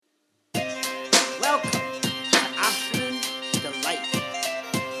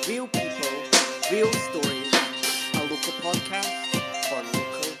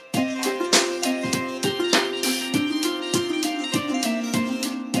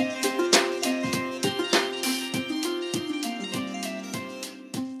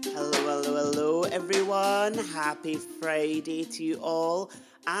everyone. Happy Friday to you all,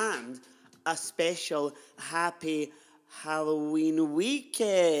 and a special happy Halloween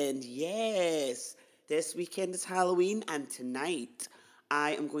weekend. Yes, this weekend is Halloween, and tonight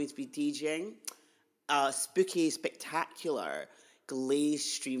I am going to be DJing a spooky, spectacular glaze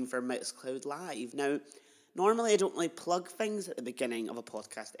stream for Mixcloud Live. Now, normally I don't really plug things at the beginning of a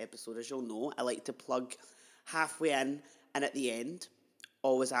podcast episode, as you'll know. I like to plug halfway in and at the end.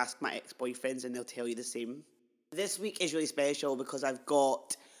 Always ask my ex-boyfriends and they'll tell you the same. This week is really special because I've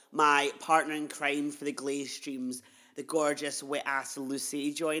got my partner in crime for the glaze streams, the gorgeous wet-ass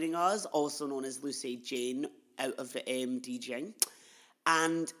Lucy, joining us, also known as Lucy Jane, out of the DJing.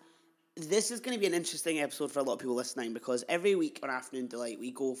 And this is going to be an interesting episode for a lot of people listening, because every week on Afternoon Delight we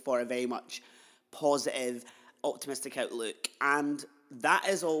go for a very much positive, optimistic outlook, and that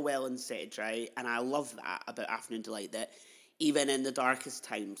is all well and said, right? And I love that about Afternoon Delight, that even in the darkest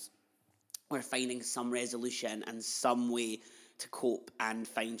times, we're finding some resolution and some way to cope and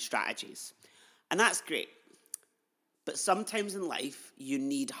find strategies. And that's great. But sometimes in life, you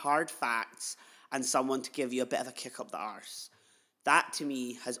need hard facts and someone to give you a bit of a kick up the arse. That, to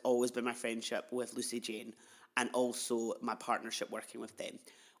me, has always been my friendship with Lucy Jane, and also my partnership working with them.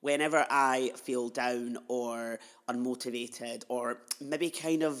 Whenever I feel down or unmotivated, or maybe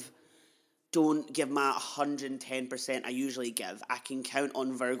kind of don't give my 110% I usually give, I can count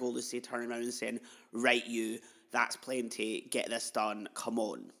on Virgo Lucy turning around and saying, right, you, that's plenty, get this done, come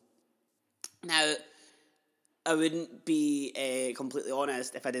on. Now, I wouldn't be completely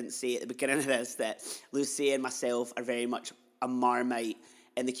honest if I didn't say at the beginning of this that Lucy and myself are very much a marmite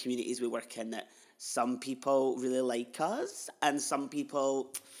in the communities we work in, that some people really like us and some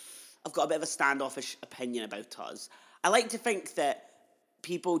people have got a bit of a standoffish opinion about us. I like to think that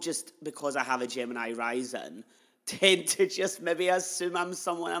people, just because I have a Gemini rising, tend to just maybe assume I'm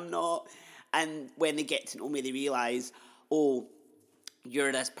someone I'm not. And when they get to know me, they realise, oh,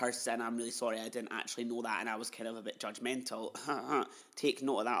 you're this person, I'm really sorry, I didn't actually know that, and I was kind of a bit judgmental. Take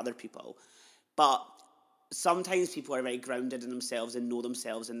note of that, other people. But sometimes people are very grounded in themselves and know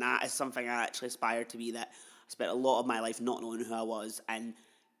themselves, and that is something I actually aspire to be, that I spent a lot of my life not knowing who I was and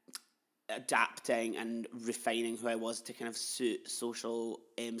adapting and refining who I was to kind of suit social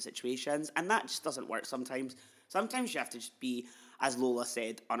situations, and that just doesn't work sometimes. Sometimes you have to just be, as Lola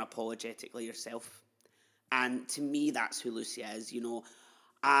said, unapologetically yourself. And to me, that's who Lucy is. You know,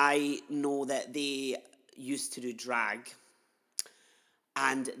 I know that they used to do drag,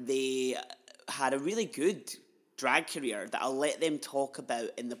 and they had a really good drag career that I'll let them talk about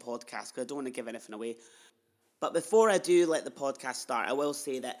in the podcast, because I don't want to give anything away. But before I do let the podcast start, I will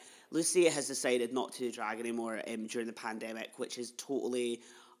say that Lucy has decided not to do drag anymore during the pandemic, which is totally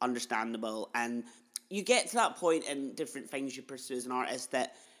understandable. And you get to that point in different things you pursue as an artist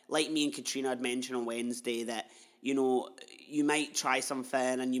that, like me and Katrina had mentioned on Wednesday, that, you know, you might try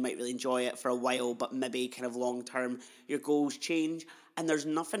something and you might really enjoy it for a while, but maybe kind of long term your goals change. And there's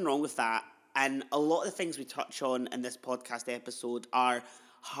nothing wrong with that. And a lot of the things we touch on in this podcast episode are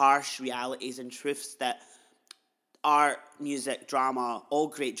harsh realities and truths that art, music, drama, all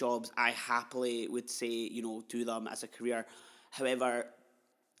great jobs. I happily would say, you know, do them as a career. However,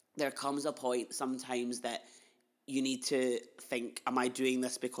 there comes a point sometimes that you need to think, am I doing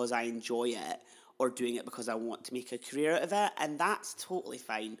this because I enjoy it, or doing it because I want to make a career out of it? And that's totally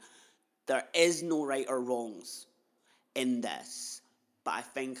fine. There is no right or wrongs in this. But I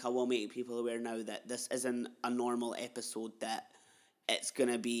think I will make people aware now that this isn't a normal episode, that it's going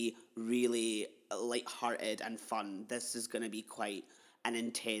to be really light-hearted and fun. This is going to be quite an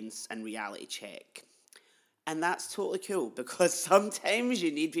intense and reality check. And that's totally cool, because sometimes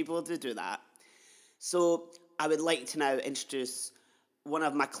you need people to do that. So I would like to now introduce one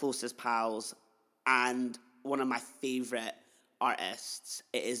of my closest pals and one of my favourite artists.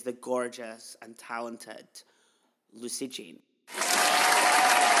 It is the gorgeous and talented Lucy Jane.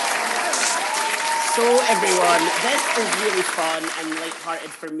 So everyone, this is really fun and light-hearted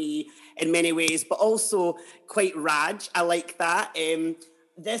for me in many ways, but also quite raj. I like that.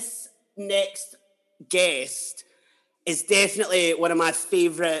 This next guest is definitely one of my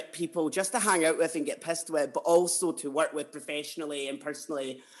favourite people just to hang out with and get pissed with, but also to work with professionally and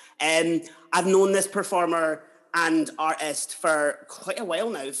personally. I've known this performer and artist for quite a while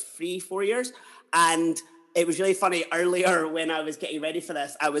now, 3-4 years, and it was really funny. Earlier, when I was getting ready for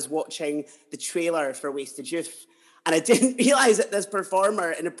this, I was watching the trailer for Wasted Youth, and I didn't realise that this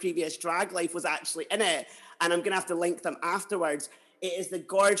performer in a previous drag life was actually in it, and I'm going to have to link them afterwards. It is the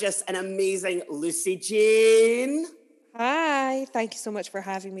gorgeous and amazing Lucy Jane. Hi, thank you so much for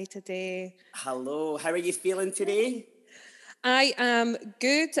having me today. Hello, how are you feeling today? I am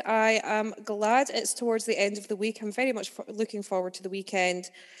good. I am glad it's towards the end of the week. I'm very much looking forward to the weekend.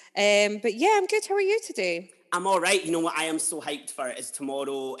 But yeah, I'm good. How are you today? I'm all right. You know what I am so hyped for is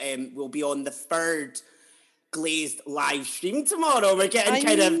tomorrow. We'll be on the third glazed live stream tomorrow. We're getting I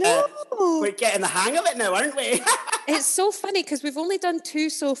kind of know. we're getting the hang of it now, aren't we? It's so funny because we've only done two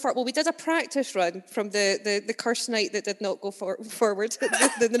so far. Well, we did a practice run from the curse night that did not go forward,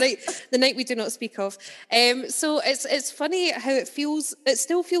 the night we do not speak of. So it's funny how it feels. It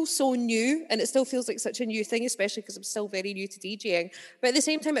still feels so new, and it still feels like such a new thing, especially because I'm still very new to DJing. But at the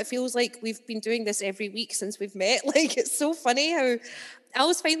same time, it feels like we've been doing this every week since we've met. Like it's so funny how I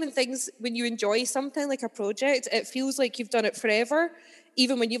always find when you enjoy something like a project, it feels like you've done it forever,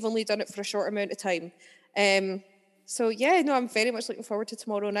 even when you've only done it for a short amount of time. So yeah, no, I'm very much looking forward to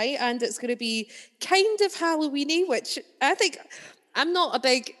tomorrow night, and it's going to be kind of Halloweeny, which I think I'm not a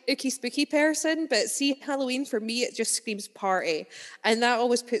big ooky spooky person, but see, Halloween for me it just screams party, and that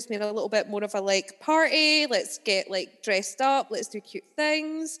always puts me in a little bit more of a like party. Let's get like dressed up, let's do cute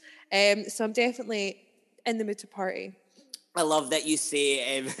things. So I'm definitely in the mood to party. I love that you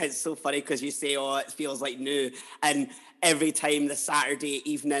say, it's so funny because you say, oh, it feels like new. And every time the Saturday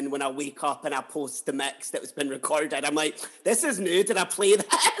evening when I wake up and I post the mix that was been recorded, I'm like, this is new. Did I play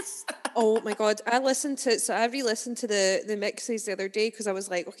this? Oh my God. I re-listened to the mixes the other day because I was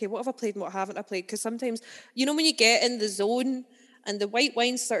like, okay, what have I played and what haven't I played? Because sometimes, when you get in the zone and the white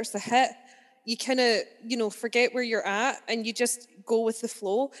wine starts to hit, you kind of, forget where you're at and you just go with the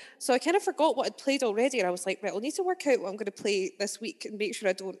flow. So I kind of forgot what I'd played already. And I was like, right, I'll need to work out what I'm going to play this week and make sure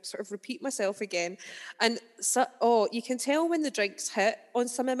I don't sort of repeat myself again. And so, you can tell when the drinks hit on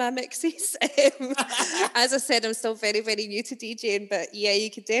some of my mixes. As I said, I'm still very, very new to DJing, but yeah,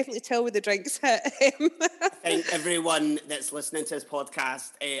 you can definitely tell when the drinks hit. I think everyone that's listening to this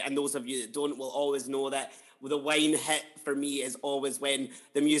podcast, and those of you that don't, will always know that the wine hit for me is always when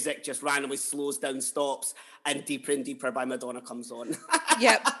the music just randomly slows down, stops, and Deeper by Madonna comes on.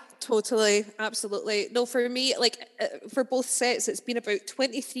 Yep, totally, absolutely. No, for me, like for both sets, it's been about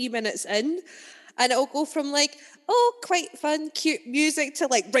 23 minutes in, and it'll go from like, oh, quite fun, cute music to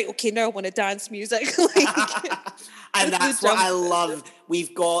like, right, okay, now I want to dance music. And that's what I love.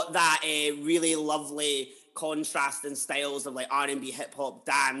 We've got that really lovely contrast in styles of like R&B, hip hop,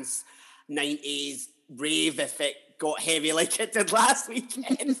 dance, 90s, rave if it got heavy like it did last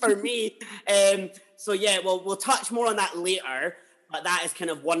weekend for me. So yeah, well, we'll touch more on that later. But that is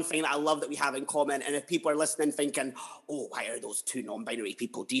kind of one thing that I love that we have in common. And if people are listening thinking, oh, why are those two non-binary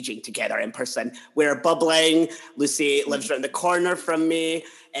people DJing together in person? We're bubbling. Lucy lives around the corner from me.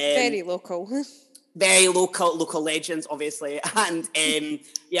 Very local. Very local legends, obviously. And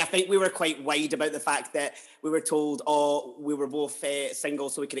yeah, I think we were quite wide about the fact that we were told, oh, we were both single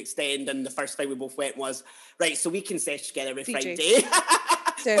so we could extend. And the first thing we both went was, right, so we can sesh together every Friday.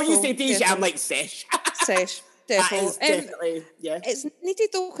 When you say DJ, I'm like, sesh. Sesh. That is definitely, yeah. It's needed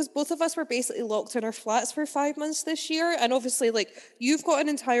though, because both of us were basically locked in our flats for 5 months this year. And obviously, like, you've got an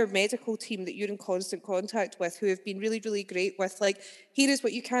entire medical team that you're in constant contact with who have been really, really great with, like, here is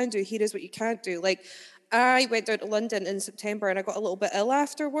what you can do, here is what you can't do. Like, I went down to London in September and I got a little bit ill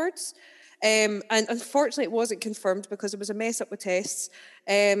afterwards. And unfortunately, it wasn't confirmed because it was a mess up with tests.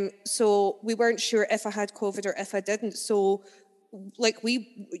 So we weren't sure if I had COVID or if I didn't. So like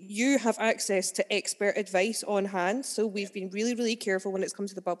you have access to expert advice on hand, so we've been really, really careful when it's come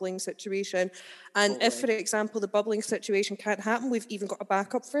to the bubbling situation. And if, for example, the bubbling situation can't happen, we've even got a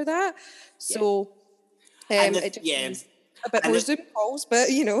backup for that. So it just means a bit more Zoom calls, but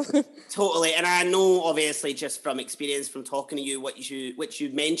Totally. And I know, obviously, just from experience from talking to you, which you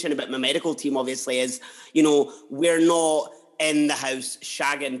mentioned about my medical team, obviously, is, we're not in the house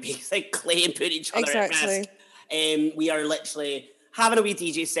shagging basically and putting each other at risk. We are literally having a wee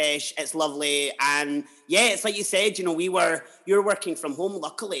DJ sesh. It's lovely. And yeah, it's like you said, you're working from home,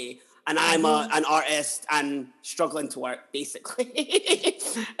 luckily. And I'm an artist and struggling to work, basically.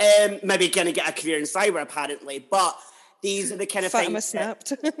 Maybe going to get a career in cyber, apparently. But these are the kind of Fatima things...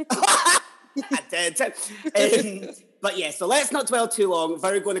 snapped. I did. But yeah, so let's not dwell too long.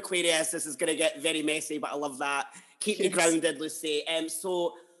 Virgo and Aquarius, this is going to get very messy, but I love that. Keep me grounded, Lucy.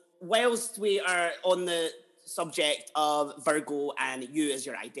 So whilst we are on the subject of Virgo and you as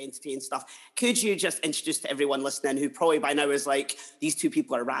your identity and stuff, could you just introduce to everyone listening who probably by now is like, these two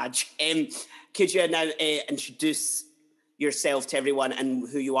people are Raj, could you now introduce yourself to everyone and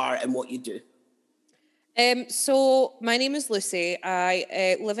who you are and what you do? So my name is Lucy.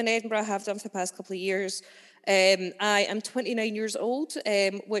 I live in Edinburgh, have done for the past couple of years. I am 29 years old,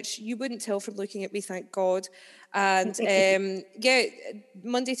 which you wouldn't tell from looking at me, thank God. And yeah,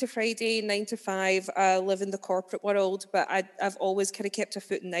 Monday to Friday, 9 to 5, I live in the corporate world, but I've always kind of kept a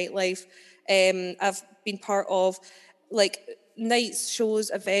foot in nightlife. I've been part of like nights, shows,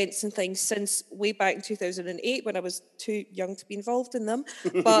 events and things since way back in 2008 when I was too young to be involved in them.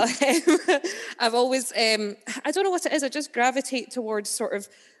 But I've always, I don't know what it is, I just gravitate towards sort of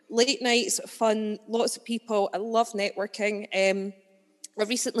late nights, fun, lots of people. I love networking. I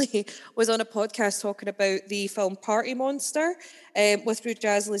recently was on a podcast talking about the film Party Monster with Ruth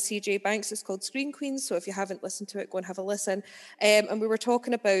Jazzle and CJ Banks. It's called Screen Queens, so if you haven't listened to it, go and have a listen. And we were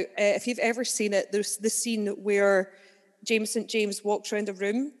talking about, if you've ever seen it, there's the scene where James St. James walks around a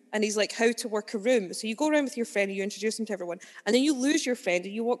room and he's like, how to work a room. So you go around with your friend and you introduce him to everyone, and then you lose your friend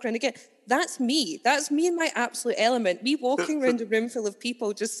and you walk around again. That's me. That's me in my absolute element. Me walking around a room full of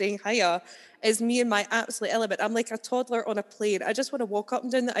people just saying hiya is me in my absolute element. I'm like a toddler on a plane. I just want to walk up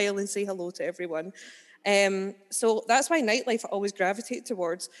and down the aisle and say hello to everyone. So that's why nightlife I always gravitate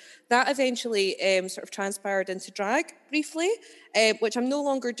towards. That eventually sort of transpired into drag briefly, which I'm no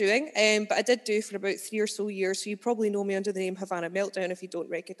longer doing, but I did do for about 3 or so years. So you probably know me under the name Havana Meltdown if you don't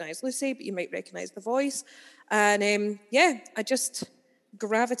recognise Lucy, but you might recognise the voice. And yeah, I just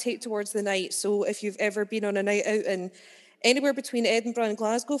gravitate towards the night. So if you've ever been on a night out in anywhere between Edinburgh and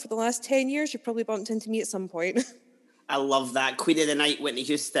Glasgow for the last 10 years, you've probably bumped into me at some point. I love that. Queen of the Night, Whitney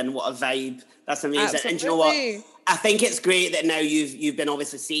Houston. What a vibe. That's amazing. Absolutely. And do you know what? I think it's great that now you've been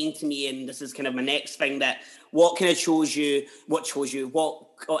obviously saying to me, and this is kind of my next thing, that what kind of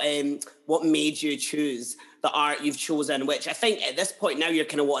what made you choose the art you've chosen, which I think at this point now you're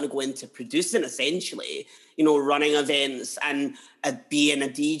kind of wanting to go into producing essentially, you know, running events and being a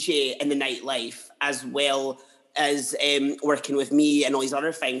DJ in the nightlife as well as working with me and all these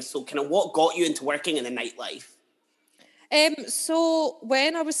other things. So kind of what got you into working in the nightlife? So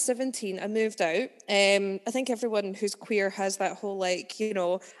when I was 17, I moved out. I think everyone who's queer has that whole like, you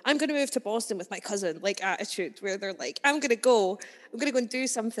know, I'm going to move to Boston with my cousin, like attitude where they're like, I'm going to go and do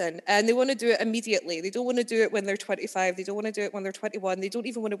something. And they want to do it immediately. They don't want to do it when they're 25. They don't want to do it when they're 21. They don't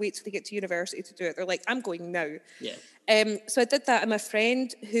even want to wait till they get to university to do it. They're like, I'm going now. Yeah. So I did that. And my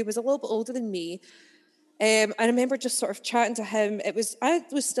friend who was a little bit older than me, I remember just sort of chatting to him. I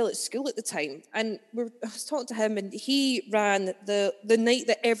was still at school at the time, and I was talking to him, and he ran the night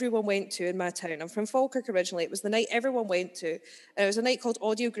that everyone went to in my town. I'm from Falkirk originally. It was the night everyone went to. It was a night called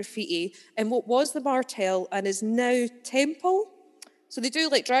Audio Graffiti, and what was the Martell and is now Temple. So they do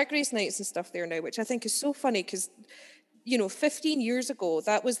like drag race nights and stuff there now, which I think is so funny because, you know, 15 years ago,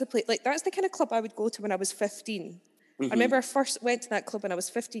 that was the place. Like that's the kind of club I would go to when I was 15. I remember I first went to that club when I was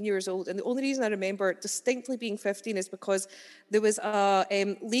 15 years old, and the only reason I remember distinctly being 15 is because there was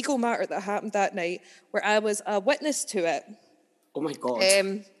a legal matter that happened that night where I was a witness to it. Oh my God.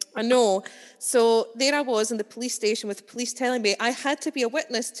 I know. So there I was in the police station with the police telling me I had to be a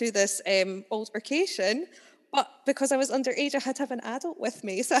witness to this altercation, but because I was underage, I had to have an adult with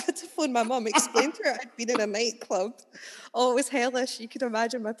me. So I had to phone my mum, explain to her I'd been in a nightclub. Oh, it was hellish. You could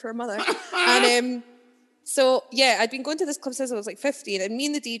imagine my poor mother. And so, yeah, I'd been going to this club since I was like 15, and me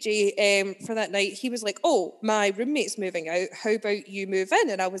and the DJ for that night, he was like, oh, my roommate's moving out. How about you move in?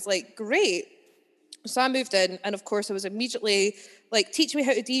 And I was like, great. So I moved in, and of course I was immediately like, teach me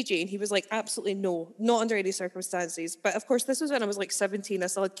how to DJ. And he was like, absolutely no, not under any circumstances. But of course, this was when I was like 17. I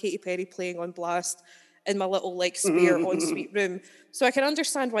still had Katy Perry playing on blast in my little like spare ensuite room. So I can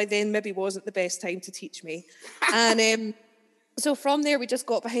understand why then maybe wasn't the best time to teach me. And so from there, we just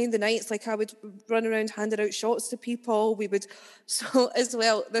got behind the nights. Like I would run around handing out shots to people. So as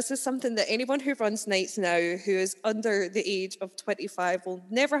well, this is something that anyone who runs nights now who is under the age of 25 will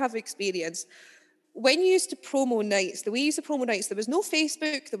never have experienced. When you used to promo nights, the way you used to promo nights, there was no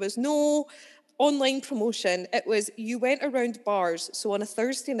Facebook, there was no online promotion. It was you went around bars. So on a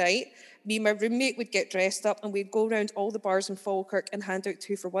Thursday night, me and my roommate would get dressed up and we'd go around all the bars in Falkirk and hand out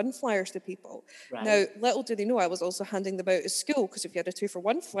 2-for-1 flyers to people. Right. Now, little do they know, I was also handing them out at school because if you had a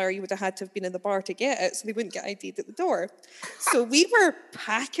 2-for-1 flyer, you would have had to have been in the bar to get it, so they wouldn't get ID'd at the door. So we were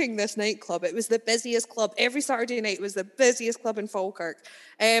packing this nightclub. It was the busiest club. Every Saturday night was the busiest club in Falkirk,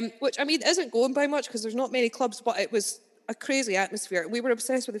 which, I mean, isn't going by much because there's not many clubs, but it was a crazy atmosphere. We were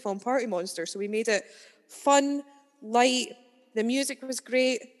obsessed with the film Party Monster, so we made it fun, light. The music was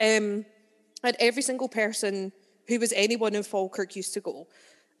great. And every single person who was anyone in Falkirk used to go.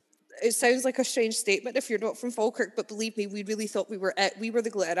 It sounds like a strange statement if you're not from Falkirk, but believe me, we really thought we were it. We were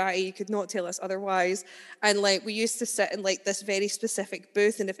the glitterati. You could not tell us otherwise. And like we used to sit in like this very specific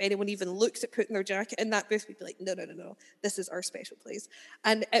booth, and if anyone even looked at putting their jacket in that booth, we'd be like, no, this is our special place.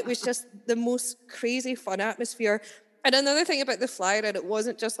 And it was just the most crazy fun atmosphere. And another thing about the flyer, and it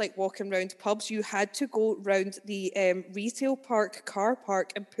wasn't just like walking around pubs, you had to go round the retail park, car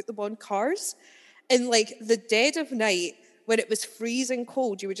park, and put them on cars. In like the dead of night, when it was freezing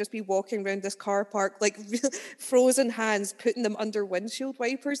cold, you would just be walking around this car park, like frozen hands, putting them under windshield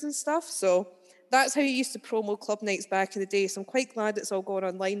wipers and stuff. So that's how you used to promo club nights back in the day. So I'm quite glad it's all going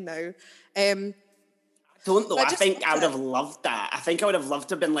online now. Don't know. But I I just think love I would that. have loved that. I think I would have loved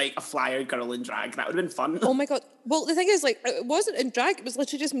to have been like a flyer girl in drag. That would have been fun. Oh my God. Well, the thing is, like, it wasn't in drag. It was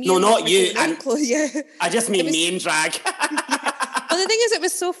literally just me No, and like not my you. going And out clothes. Yeah. I just It mean was, me in drag. yeah. Well, the thing is, it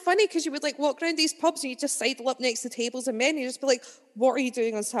was so funny because you would like walk around these pubs and you just sidle up next to tables and men and you just be like, what are you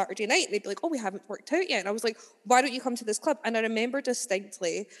doing on Saturday night? And they'd be like, oh, we haven't worked out yet. And I was like, why don't you come to this club? And I remember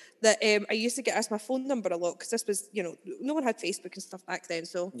distinctly that I used to get asked my phone number a lot because this was, no one had Facebook and stuff back then.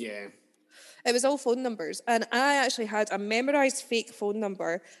 So Yeah. it was all phone numbers. And I actually had a memorized fake phone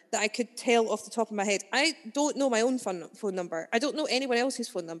number that I could tell off the top of my head. I don't know my own phone number. I don't know anyone else's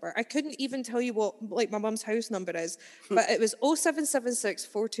phone number. I couldn't even tell you what like my mum's house number is. But it was 0776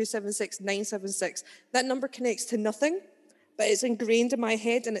 4276 976. That number connects to nothing, but it's ingrained in my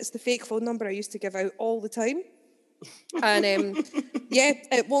head and it's the fake phone number I used to give out all the time. And yeah,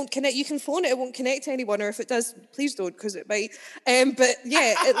 it won't connect. You can phone it, it won't connect to anyone, or if it does, please don't, because it might. But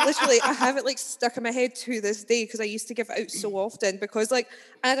yeah, it literally, I have it like stuck in my head to this day because I used to give it out so often because like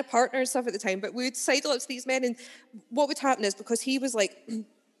I had a partner and stuff at the time, but we would sidle up to these men, and what would happen is because he was like,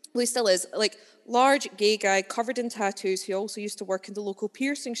 well, he still is, like large gay guy covered in tattoos who also used to work in the local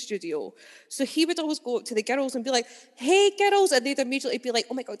piercing studio. So he would always go up to the girls and be like, hey girls, and they'd immediately be like,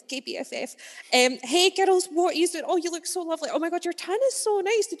 oh my God, gay BFF. Hey girls, what are you doing? Oh, you look so lovely. Oh my God, your tan is so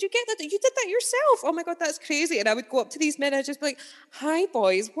nice. Did you get that? You did that yourself. Oh my God, that's crazy. And I would go up to these men and I'd just be like, hi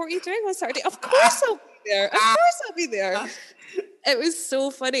boys, what are you doing on Saturday? Of course I'll be there. Of course I'll be there. It was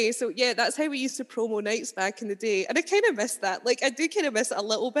so funny. So yeah, that's how we used to promo nights back in the day. And I kind of miss that. Like I do kind of miss it a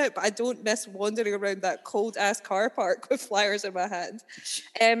little bit, but I don't miss wandering around that cold ass car park with flyers in my hand.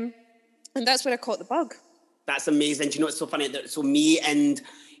 And that's where I caught the bug. That's amazing. Do you know what's so funny? So me and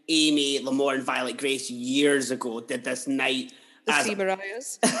Amy, Lamore and Violet Grace years ago did this night. The Three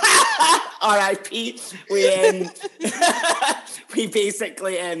Mariahs. R.I.P. We we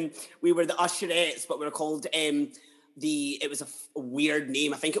basically we were the usherettes, but we were called it was a weird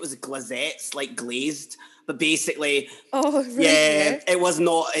name. I think it was glazettes, like glazed. But basically, oh, right, yeah,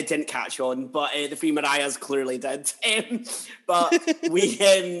 it didn't catch on, but the Three Mariahs clearly did. But we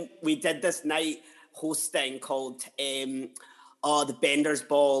did this night hosting called the Bender's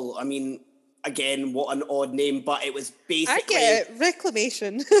Ball. I mean, again, what an odd name, but it was basically... I get it.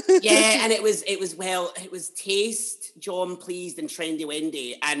 Reclamation. Yeah, and it was Taste, John Pleased, and Trendy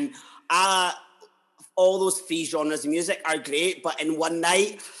Wendy, and all those three genres of music are great, but in one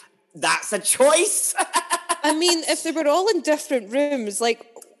night, that's a choice. I mean, if they were all in different rooms, like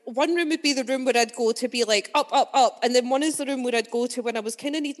one room would be the room where I'd go to be like up, up, up, and then one is the room where I'd go to when I was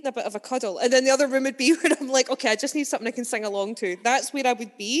kind of needing a bit of a cuddle, and then the other room would be where I'm like, okay, I just need something I can sing along to. That's where I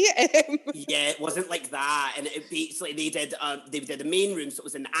would be. Yeah, it wasn't like that, and it basically they did the main room, so it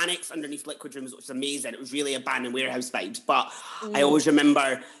was an annex underneath Liquid Rooms, which was amazing. It was really abandoned warehouse vibes, but I always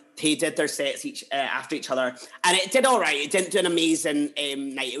remember they did their sets after each other, and it did all right. It didn't do an amazing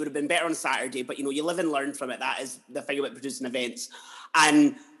night. It would have been better on Saturday, but you live and learn from it. That is the thing about producing events,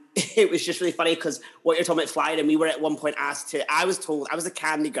 and it was just really funny because what you're talking about flying, and we were at one point asked to, I was told, I was a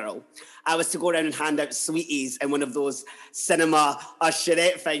candy girl, I was to go around and hand out sweeties in one of those cinema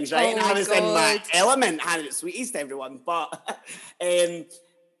usherette things, right? Oh, and I was in God. my element handing out sweeties to everyone, but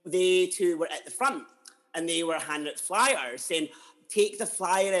they two were at the front and they were handing out flyers saying, take the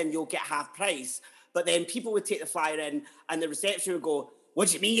flyer in, you'll get half price. But then people would take the flyer in and the reception would go, what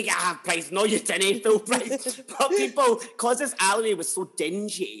do you mean you get half price? No, you didn't, full price. But people, because this alleyway was so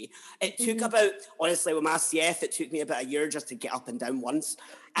dingy, it took about, honestly, with my CF, it took me about a year just to get up and down once.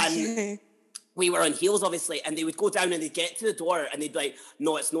 And we were on heels, obviously, and they would go down and they'd get to the door and they'd be like,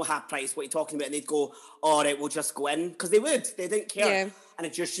 no, it's no half price, what are you talking about? And they'd go, all right, we'll just go in. Because they didn't care. Yeah. And I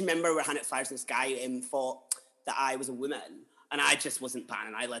just remember we're handing out flyers and this guy thought that I was a woman. And I just wasn't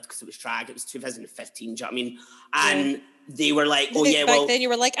batting an eyelid because it was drag. It was 2015, do you know what I mean? And they were like, oh, yeah, well... Back then you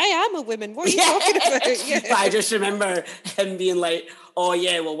were like, I am a woman. What are you talking about? Yeah. But I just remember him being like, oh,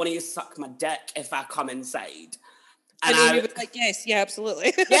 yeah, well, why don't you suck my dick if I come inside? And then you were like, yes, yeah,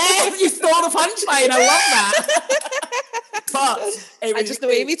 absolutely. Yeah, you stole the punchline. I love that. But it was, I just know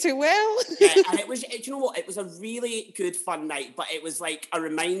Amy too well. Yeah, and do you know what? It was a really good, fun night, but it was like a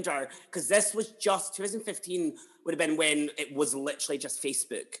reminder, because this was just 2015 would have been when it was literally just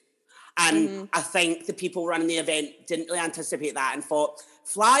Facebook. And I think the people running the event didn't really anticipate that and thought,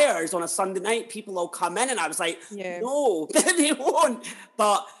 flyers on a Sunday night, people will come in. And I was like, Yeah. no, they won't.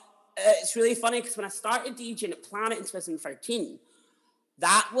 But it's really funny because when I started DJing at Planet in 2013,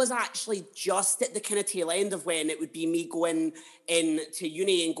 that was actually just at the kind of tail end of when it would be me going into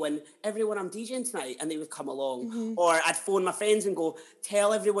uni and going, everyone, I'm DJing tonight, and they would come along. Or I'd phone my friends and go,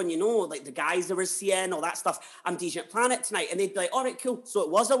 tell everyone you know, like the guys that were seeing, all that stuff, I'm DJing at Planet tonight. And they'd be like, all right, cool. So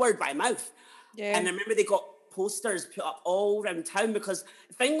it was a word by mouth. Yeah. And I remember they got posters put up all around town, because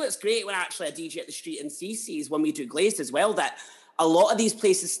the thing that's great when actually I DJ at the street in CC's when we do Glazed as well, that a lot of these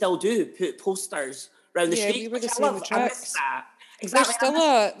places still do put posters around the street, we were which the I same love. with I miss Tracks. that. Exactly.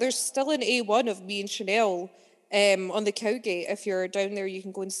 There's still an A1 of me and Chanel on the Cowgate. If you're down there, you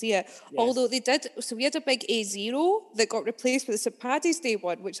can go and see it. Yes. Although so we had a big A0 that got replaced with the St. Paddy's Day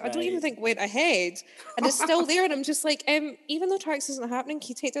one, which I don't even Right. think went ahead. And it's still there. And I'm just like, even though Tracks isn't happening, can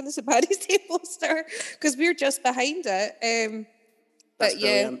you take down the St. Paddy's Day poster? Because we're just behind it. That's but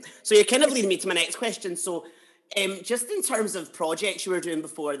yeah. brilliant. So you're kind of leading me to my next question. So just in terms of projects you were doing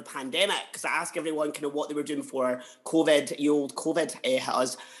before the pandemic, because I ask everyone kind of what they were doing before COVID, the old COVID hit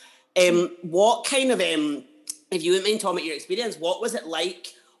us. What kind of, if you wouldn't mind talking about your experience, what was it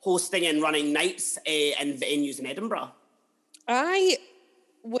like hosting and running nights in venues in Edinburgh? I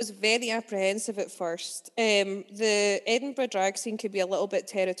was very apprehensive at first. The Edinburgh drag scene could be a little bit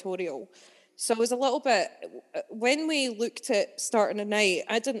territorial. So I was a little bit, when we looked at starting a night,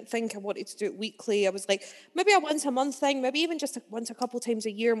 I didn't think I wanted to do it weekly. I was like, maybe a once a month thing, maybe even just once a couple times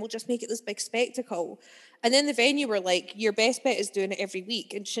a year, and we'll just make it this big spectacle. And then the venue were like, your best bet is doing it every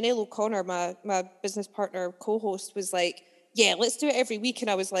week. And Sinead O'Connor, my business partner, co-host, was like, yeah, let's do it every week.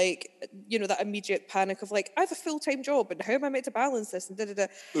 And I was like, that immediate panic of like, I have a full-time job and how am I meant to balance this? And da-da-da.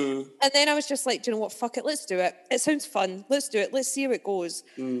 And then I was just like, do you know what? Fuck it. Let's do it. It sounds fun. Let's do it. Let's see how it goes.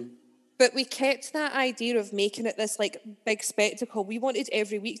 But we kept that idea of making it this like big spectacle. We wanted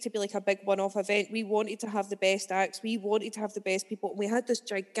every week to be like a big one-off event. We wanted to have the best acts. We wanted to have the best people. And we had this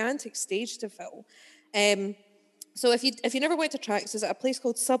gigantic stage to fill. So if you never went to Tracks, there's a place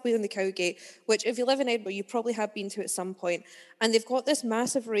called Subway on the Cowgate, which if you live in Edinburgh, you probably have been to at some point. And they've got this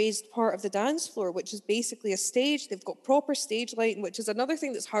massive raised part of the dance floor, which is basically a stage. They've got proper stage lighting, which is another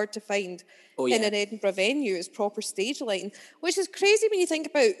thing that's hard to find in an Edinburgh venue, is proper stage lighting, which is crazy when you think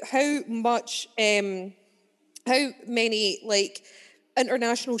about how many like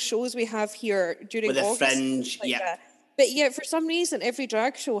international shows we have here during With a August. Fringe, Like that. But yet, for some reason, every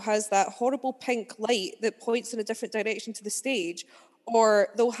drag show has that horrible pink light that points in a different direction to the stage. Or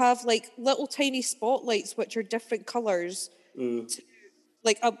they'll have like little tiny spotlights which are different colours to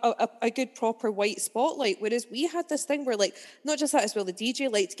like a good proper white spotlight. Whereas we had this thing where like, not just that as well, the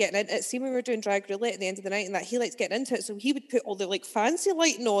DJ liked getting into it. See, when we were doing Drag Roulette at the end of the night and that, he liked getting into it. So he would put all the like fancy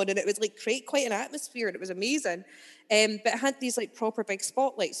lighting on and it would like create quite an atmosphere and it was amazing. But it had these like proper big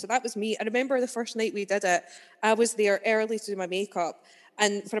spotlights. So that was me. I remember the first night we did it, I was there early to do my makeup.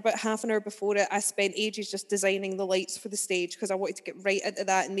 And for about half an hour before it, I spent ages just designing the lights for the stage because I wanted to get right into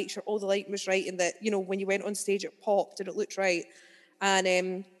that and make sure all the lighting was right and that, when you went on stage, it popped and it looked right.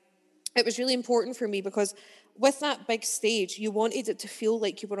 And it was really important for me because with that big stage, you wanted it to feel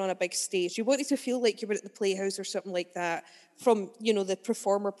like you were on a big stage. You wanted to feel like you were at the Playhouse or something like that from, the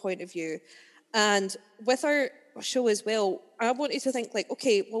performer point of view. And with our show as well, I wanted to think like,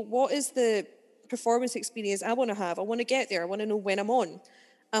 okay, well, what is the performance experience I want to have? I want to get there. I want to know when I'm on.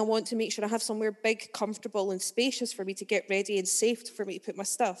 I want to make sure I have somewhere big, comfortable and spacious for me to get ready and safe for me to put my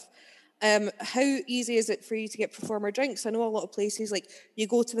stuff. How easy is it for you to get performer drinks? I know a lot of places, like, you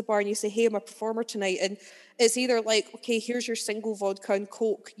go to the bar and you say, hey, I'm a performer tonight. And it's either like, okay, here's your single vodka and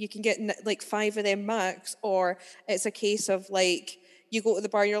Coke. You can get like 5 of them max. Or it's a case of like, you go to the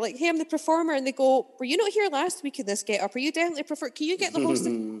bar and you're like, hey, I'm the performer. And they go, were you not here last week in this get-up? Are you definitely can you get the host to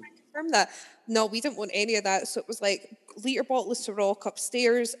confirm that? No, we didn't want any of that. So it was like litre bottle of Ciroc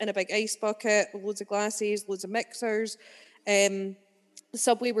upstairs in a big ice bucket, loads of glasses, loads of mixers.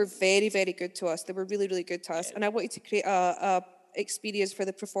 Subway were very, very good to us. They were really, really good to us. And I wanted to create a experience for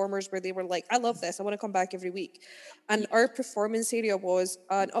the performers where they were like, I love this. I want to come back every week. And our performance area was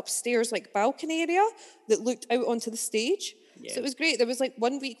an upstairs like balcony area that looked out onto the stage. So it was great. There was like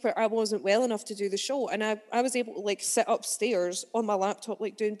one week where I wasn't well enough to do the show and I was able to like sit upstairs on my laptop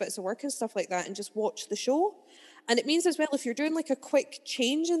like doing bits of work and stuff like that and just watch the show. And it means as well, if you're doing like a quick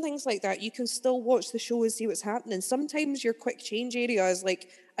change and things like that, you can still watch the show and see what's happening. Sometimes your quick change area is like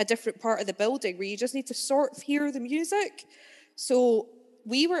a different part of the building where you just need to sort of hear the music. So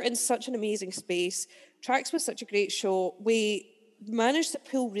we were in such an amazing space. Tracks was such a great show. We managed to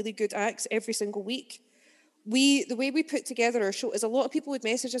pull really good acts every single week. the way we put together our show is a lot of people would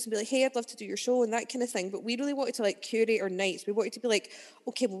message us and be like, hey, I'd love to do your show and that kind of thing. But we really wanted to like curate our nights. We wanted to be like,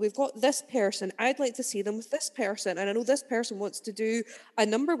 okay, well, we've got this person. I'd like to see them with this person. And I know this person wants to do a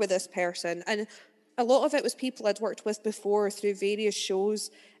number with this person. And a lot of it was people I'd worked with before through various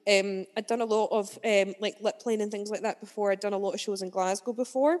shows. I'd done a lot of like lip line and things like that before. I'd done a lot of shows in Glasgow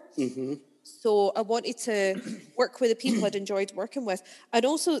before. Mm-hmm. So I wanted to work with the people I'd enjoyed working with, and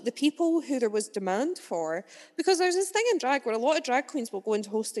also the people who there was demand for. Because there's this thing in drag where a lot of drag queens will go into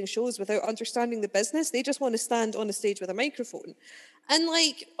hosting shows without understanding the business. They just want to stand on a stage with a microphone. And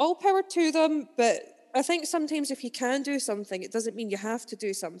like, all power to them, but I think sometimes if you can do something, it doesn't mean you have to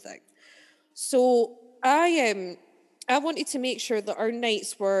do something. So I wanted to make sure that our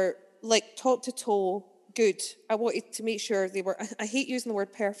nights were like top to toe good. I wanted to make sure they were, I hate using the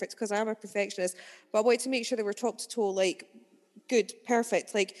word perfect because I'm a perfectionist, but I wanted to make sure they were top to toe, like good,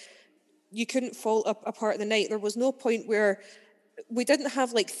 perfect. Like you couldn't fall apart the night. There was no point where we didn't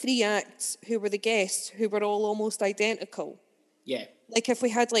have like 3 acts who were the guests who were all almost identical. Yeah. Like if we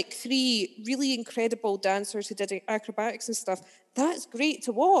had like 3 really incredible dancers who did acrobatics and stuff, that's great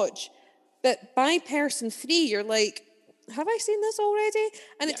to watch. But by person 3, you're like, have I seen this already?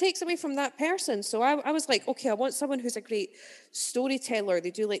 And it takes away from that person. So I was like, okay, I want someone who's a great storyteller.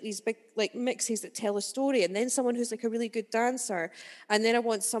 They do like these big like mixes that tell a story. And then someone who's like a really good dancer. And then I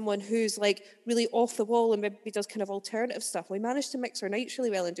want someone who's like really off the wall and maybe does kind of alternative stuff. We managed to mix our nights really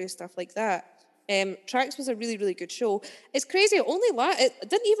well and do stuff like that. Tracks was a really, really good show. It's crazy. It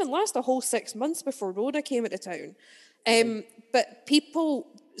didn't even last a whole 6 months before Rhoda came into town. But people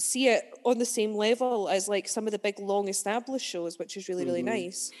see it on the same level as like some of the big long established shows, which is really, really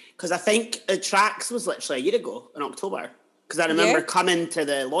nice. Because I think Tracks was literally a year ago in October. Because I remember coming to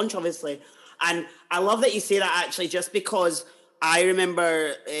the launch, obviously. And I love that you say that, actually, just because I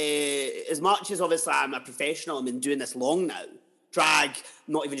remember, as much as obviously I'm a professional, I've been doing this long now, drag,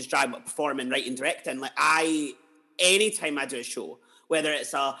 not even just drag, but performing, writing, directing. Like anytime I do a show, whether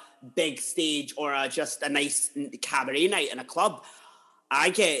it's a big stage or just a nice cabaret night in a club, I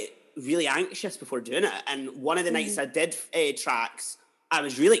get really anxious before doing it. And one of the nights I did Tracks, I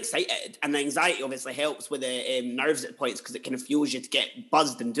was really excited. And the anxiety obviously helps with the nerves at points because it kind of fuels you to get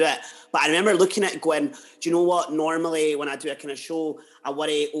buzzed and do it. But I remember looking at it going, do you know what? Normally when I do a kind of show, I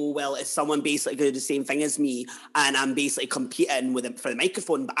worry, oh, well, is someone basically going to do the same thing as me? And I'm basically competing with them for the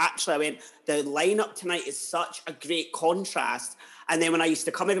microphone. But actually I went, the lineup tonight is such a great contrast. And then when I used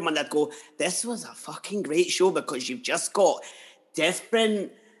to come every Monday, I'd go, this was a fucking great show because you've just got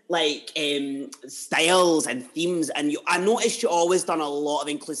different like styles and themes, and I noticed you always done a lot of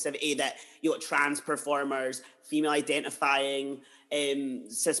inclusivity, that you got trans performers, female identifying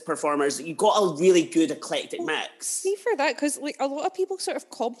cis performers. You got a really good eclectic mix. See for that, because like a lot of people sort of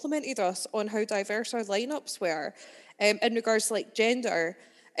complimented us on how diverse our lineups were in regards to like gender,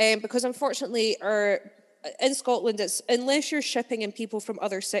 because unfortunately in Scotland, it's unless you're shipping in people from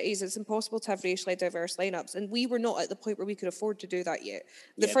other cities, it's impossible to have racially diverse lineups. And we were not at the point where we could afford to do that yet.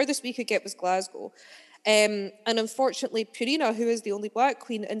 The furthest we could get was Glasgow. And unfortunately, Purina, who is the only black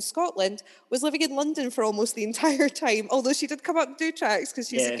queen in Scotland, was living in London for almost the entire time, although she did come up and do Tracks because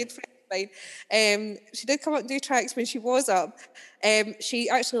she's a good friend of mine. She did come up and do Tracks when she was up. She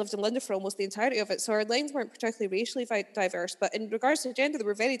actually lived in London for almost the entirety of it, so our lines weren't particularly racially diverse, but in regards to gender, they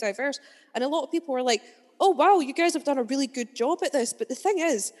were very diverse. And a lot of people were like, oh, wow, you guys have done a really good job at this. But the thing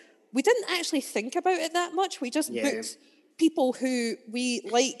is, we didn't actually think about it that much. We just booked people who we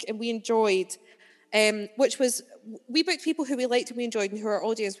like and we enjoyed, which was, we booked people who we liked and we enjoyed and who our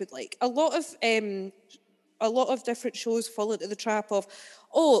audience would like. A lot of different shows fall into the trap of,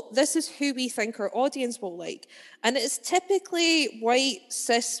 oh, this is who we think our audience will like. And it's typically white,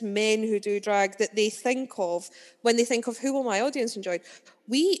 cis men who do drag that they think of when they think of who will my audience enjoy.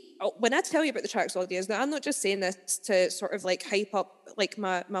 When I tell you about the Tracks audience, now I'm not just saying this to sort of like hype up like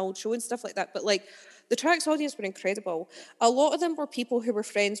my old show and stuff like that, but like the Tracks audience were incredible. A lot of them were people who were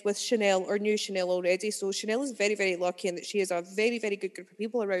friends with Chanel or knew Chanel already. So Chanel is very, very lucky in that she has a very, very good group of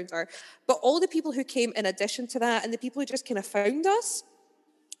people around her. But all the people who came in addition to that and the people who just kind of found us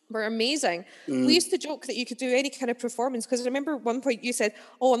were amazing. We used to joke that you could do any kind of performance, because I remember at one point you said,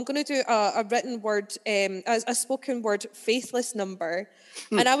 oh, I'm going to do a written word, a spoken word faithless number.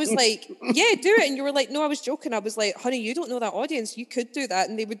 And I was like, yeah, do it. And you were like, no, I was joking. I was like, honey, you don't know that audience. You could do that.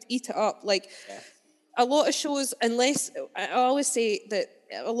 And they would eat it up. Like a lot of shows, unless, I always say that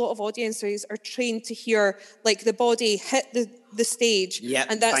a lot of audiences are trained to hear like the body hit the stage,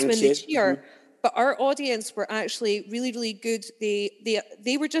 and that's when they cheer. But our audience were actually really, really good.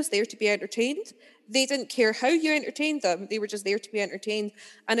 They were just there to be entertained. they didn't care how you entertained them. They were just there to be entertained.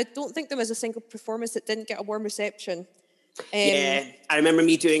 And I don't think there was a single performance that didn't get a warm reception. Yeah, I remember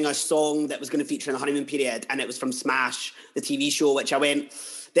me doing a song that was going to feature in the honeymoon period, and it was from Smash, the TV show, which I went,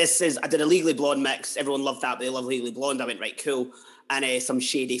 I did a Legally Blonde mix. Everyone loved that, but they love Legally Blonde. I went, right, cool. And some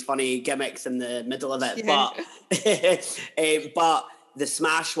shady, funny gimmicks in the middle of it. Yeah. But the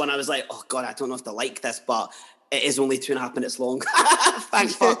Smash one, I was like, oh God, I don't know if they like this, but it is only 2.5 minutes long.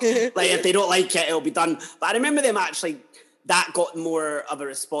 Thank fuck. Like, if they don't like it, it'll be done. But I remember them actually, that got more of a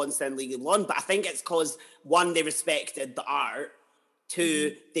response than Legally Blonde. But I think it's because, one, they respected the art.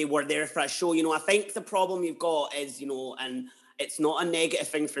 Two, they were there for a show. I think the problem you've got is, and it's not a negative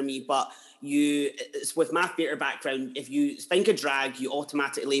thing for me, but it's with my theatre background, if you think of drag, you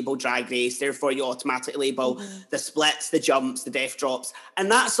automatically label Drag Race, therefore you automatically label the splits, the jumps, the death drops, and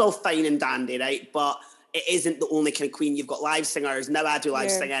that's all fine and dandy, right? But it isn't the only kind of queen. You've got live singers. Now I do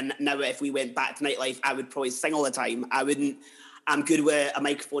live singing. Now if we went back to nightlife, I would probably sing all the time. I'm good with a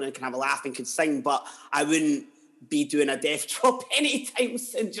microphone and can have a laugh and can sing, but I wouldn't be doing a death drop anytime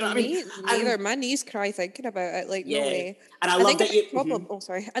soon. Do you know what I mean? Neither. My knees cry thinking about it. Like, no way. And I love that problem. Oh,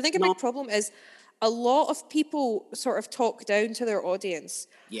 sorry. I think a big problem is a lot of people sort of talk down to their audience.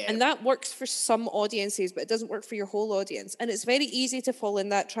 Yeah. And that works for some audiences, but it doesn't work for your whole audience. And it's very easy to fall in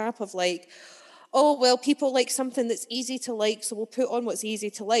that trap of like, oh, well, people like something that's easy to like, so we'll put on what's easy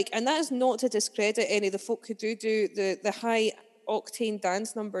to like. And that is not to discredit any of the folk who do the high octane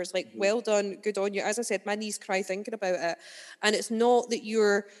dance numbers. Like, well done, good on you. As I said, my knees cry thinking about it. And it's not that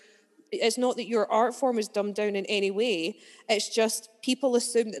your art form is dumbed down in any way. It's just people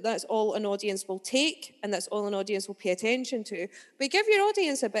assume that that's all an audience will take and that's all an audience will pay attention to. But give your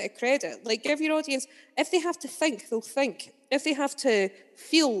audience a bit of credit. Like, give your audience, if they have to think, they'll think. If they have to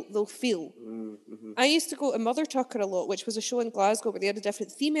feel, they'll feel. I used to go to Mother Tucker a lot, which was a show in Glasgow where they had a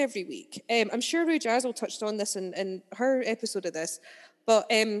different theme every week. I'm sure Rue Jazzle touched on this in her episode of this, but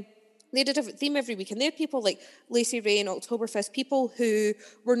they had a different theme every week, and they had people like Lacey Ray and Oktoberfest, people who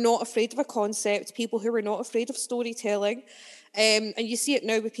were not afraid of a concept, people who were not afraid of storytelling. And you see it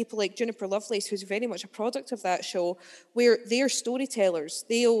now with people like Juniper Lovelace, who's very much a product of that show, where they're storytellers.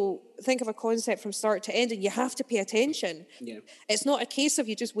 They'll think of a concept from start to end, and you have to pay attention. Yeah. It's not a case of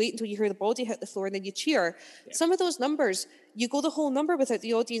you just wait until you hear the body hit the floor and then you cheer. Yeah. Some of those numbers, you go the whole number without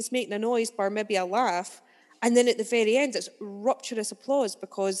the audience making a noise, bar maybe a laugh, and then at the very end, it's rapturous applause,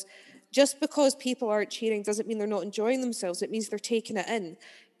 because just because people aren't cheering doesn't mean they're not enjoying themselves. It means they're taking it in.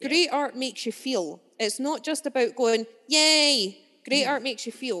 Yeah. Great art makes you feel. It's not just about going, yay. Great art makes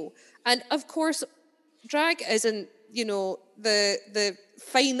you feel. And of course, drag isn't, the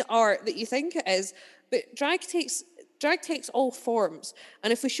fine art that you think it is, but drag takes all forms.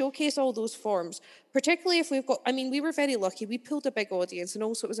 And if we showcase all those forms, particularly if we've got, we were very lucky. We pulled a big audience, and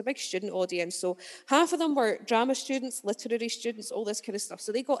also it was a big student audience. So half of them were drama students, literary students, all this kind of stuff.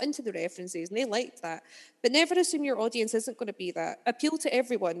 So they got into the references and they liked that. But never assume your audience isn't going to be that. Appeal to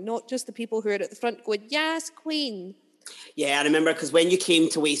everyone, not just the people who are at the front going, yes, queen. Yeah, I remember, because when you came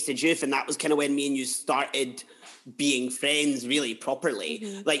to Wasted Youth, and that was kind of when me and you started being friends really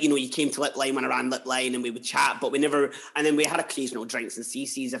properly. Like, you came to Lip Line when I ran Lip Line, and we would chat, but we never, and then we had occasional drinks and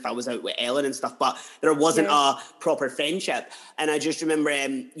CCs if I was out with Ellen and stuff, but there wasn't a proper friendship. And I just remember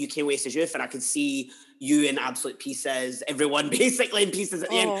you came Wasted Youth, and I could see you in absolute pieces, everyone basically in pieces at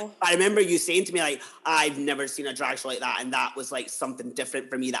the end. I remember you saying to me, like, I've never seen a drag show like that, and that was like something different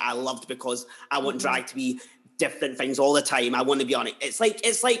for me that I loved, because I want drag to be different things all the time. I want to be on it. It's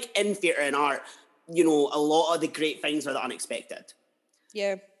like in theatre and art, a lot of the great things are the unexpected.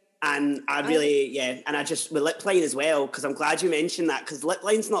 Yeah. And I really, and I just, with Lip Line as well, because I'm glad you mentioned that, because Lip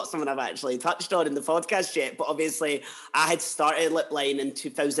Line's not something I've actually touched on in the podcast yet, but obviously I had started Lip Line in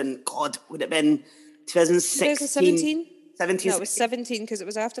 2000, God, would it have been 2016? 2017? 17? No, it was 17, because it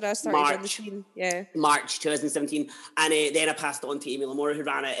was after I started on the scene. Yeah. March 2017. And then I passed it on to Amy Lamore, who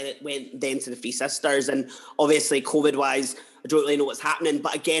ran it, and it went then to the Three Sisters. And obviously, COVID-wise, I don't really know what's happening.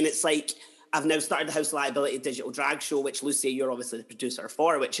 But again, it's like, I've now started the House of Liability digital drag show, which, Lucy, you're obviously the producer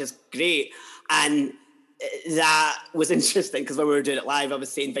for, which is great. And that was interesting, because when we were doing it live, I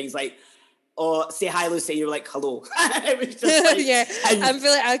was saying things like, oh, say hi, Lucy, and you were like, hello. It was just like, yeah,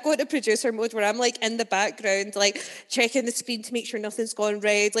 I go into producer mode where I'm like in the background, like checking the screen to make sure nothing's gone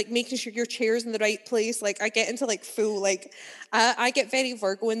red, like making sure your chair's in the right place. Like I get into like full, like I get very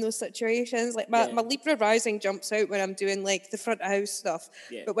Virgo in those situations. Like my Libra rising jumps out when I'm doing like the front of house stuff.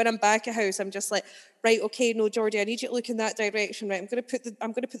 Yeah. But when I'm back at house, I'm just like, right, okay, no, Jordy, I need you to look in that direction. Right, I'm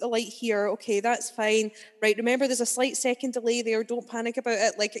gonna put the light here. Okay, that's fine. Right, remember there's a slight second delay there. Don't panic about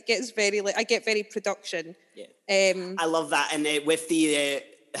it. Like it gets very, like I get very production. Yeah. I love that. And with the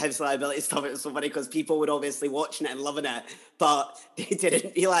House Liability stuff, it was so funny because people were obviously watching it and loving it, but they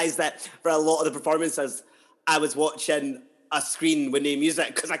didn't realise that for a lot of the performances, I was watching a screen with no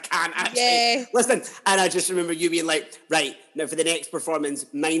music because I can't actually listen. And I just remember you being like, right, now for the next performance,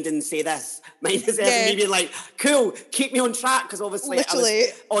 mind and say this, mind and say this, and me being like, cool, keep me on track, because obviously Literally.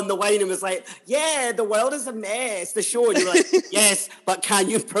 I was on the wine and was like, yeah, the world is a mess, the show, and you were like, yes, but can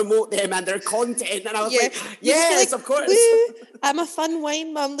you promote them and their content? And I was like, yes, of course. Woo, I'm a fun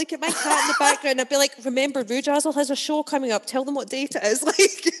wine mum. Look at my cat in the background. I'd be like, remember, Rujazzle has a show coming up. Tell them what date it is.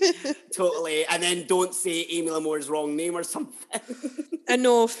 Like, totally. And then don't say Amy Lamore's wrong name or something. I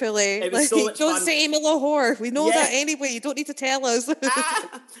know, fully. It was like, so much don't fun. say Amy Lahore. We know that anyway. You don't need to tell us.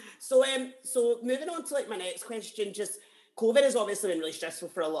 So moving on to like my next question, just COVID has obviously been really stressful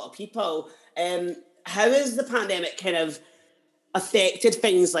for a lot of people. How has the pandemic kind of affected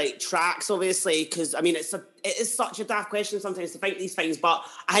things like tracks, obviously? Because I mean, it is such a daft question sometimes to think these things, but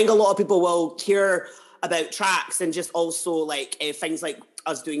I think a lot of people will care about tracks and just also like things like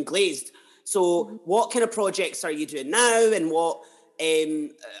us doing Glazed. So what kind of projects are you doing now, and what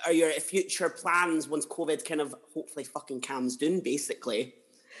are your future plans once COVID kind of hopefully fucking calms down, basically?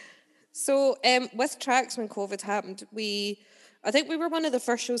 So with tracks, when COVID happened, I think we were one of the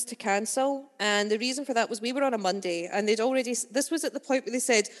first shows to cancel, and the reason for that was we were on a Monday, and this was at the point where they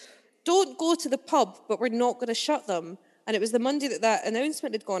said, don't go to the pub, but we're not going to shut them. And it was the Monday that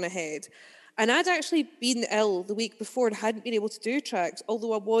announcement had gone ahead. And I'd actually been ill the week before and hadn't been able to do tracks,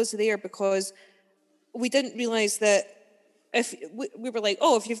 although I was there because we didn't realise that if we were like,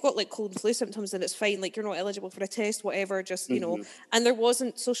 oh, if you've got like cold and flu symptoms, then it's fine. Like, you're not eligible for a test, whatever, just, you know. And there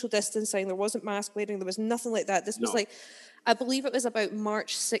wasn't social distancing, there wasn't mask wearing, there was nothing like that. This was like, I believe it was about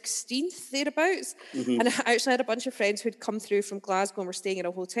March 16th, thereabouts. And I actually had a bunch of friends who'd come through from Glasgow and were staying in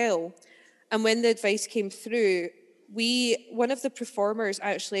a hotel. And when the advice came through, one of the performers,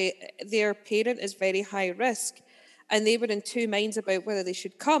 actually, their parent is very high risk, and they were in two minds about whether they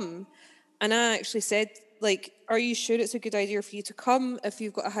should come. And I actually said, like, are you sure it's a good idea for you to come if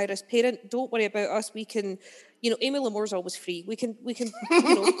you've got a high risk parent? Don't worry about us. We can, you know, Amy Lamore's always free. We can, you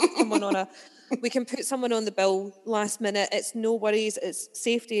know, we can put someone on the bill last minute. It's no worries. It's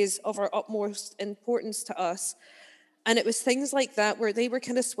safety is of our utmost importance to us. And it was things like that where they were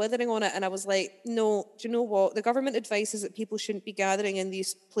kind of swithering on it. And I was like, no, do you know what? The government advice is that people shouldn't be gathering in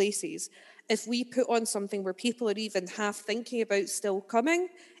these places. If we put on something where people are even half thinking about still coming,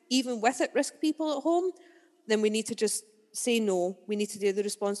 even with at-risk people at home, then we need to just say no. We need to do the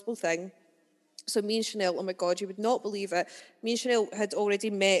responsible thing. So me and Chanel, oh my God, you would not believe it. Me and Chanel had already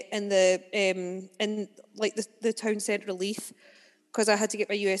met in the town centre of Leith, because I had to get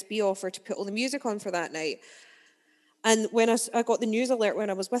my USB offer to put all the music on for that night. And when I got the news alert when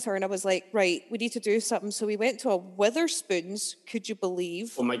I was with her, and I was like, right, we need to do something. So we went to a Witherspoons, could you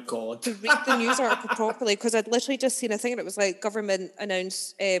believe? Oh my God. To read the news article properly, because I'd literally just seen a thing and it was like, government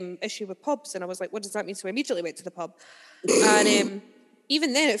announced issue with pubs. And I was like, what does that mean? So I immediately went to the pub. And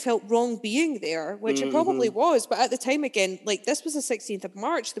even then it felt wrong being there, which it probably was. But at the time, again, like, this was the 16th of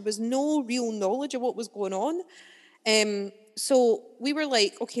March. There was no real knowledge of what was going on. So we were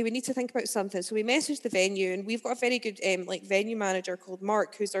like, okay, we need to think about something. So we messaged the venue, and we've got a very good venue manager called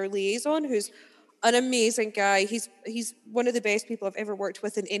Mark, who's our liaison, who's an amazing guy. He's one of the best people I've ever worked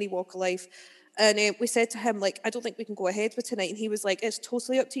with in any walk of life. And we said to him, like, I don't think we can go ahead with tonight. And he was like, it's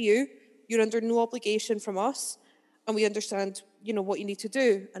totally up to you. You're under no obligation from us, and we understand, you know, what you need to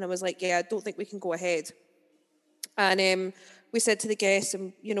do. And I was like, yeah, I don't think we can go ahead. And we said to the guests,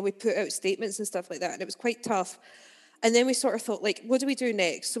 and, you know, we put out statements and stuff like that, and it was quite tough. And then we sort of thought, like, what do we do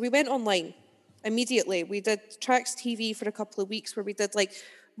next? So we went online immediately. We did Tracks TV for a couple of weeks, where we did, like,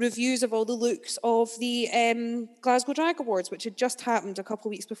 reviews of all the looks of the Glasgow Drag Awards, which had just happened a couple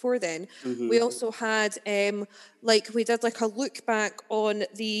of weeks before then. We also had, we did, like, a look back on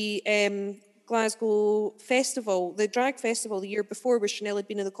the Glasgow Festival, the drag festival the year before, where Chanel had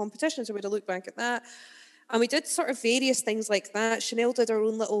been in the competition, so we had a look back at that. And we did sort of various things like that. Chanel did her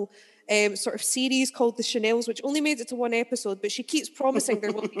own little sort of series called The Chanels, which only made it to one episode, but she keeps promising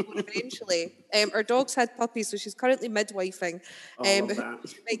there will be more eventually. Our dog's had puppies, so she's currently midwifing. But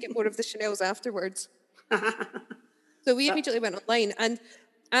she might get more of The Chanels afterwards. So we immediately went online, and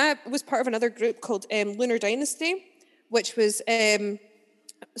I was part of another group called Lunar Dynasty, which was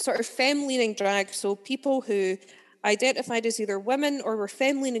sort of femme-leaning drag, so people who identified as either women or were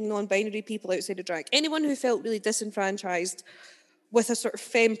femme-leaning non-binary people outside of drag. Anyone who felt really disenfranchised with a sort of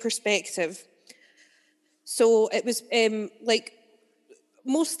femme perspective. So it was like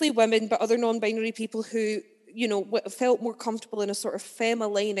mostly women, but other non-binary people who, you know, felt more comfortable in a sort of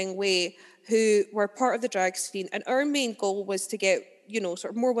femme-aligning way, who were part of the drag scene. And our main goal was to get sort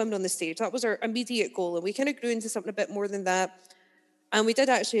of more women on the stage. That was our immediate goal. And we kind of grew into something a bit more than that. And we did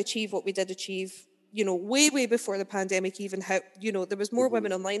actually achieve what we did achieve, way, way before the pandemic even hit. There was more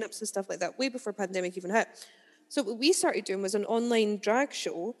women on lineups and stuff like that way before pandemic even hit. So what we started doing was an online drag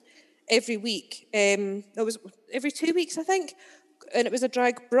show every week. It was every 2 weeks, I think. And it was a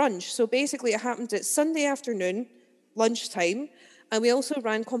drag brunch. So basically it happened at Sunday afternoon, lunchtime. And we also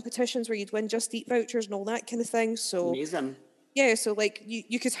ran competitions where you'd win Just Eat vouchers and all that kind of thing. So Amazing. yeah, so like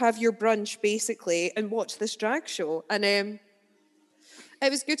you could have your brunch basically and watch this drag show. And it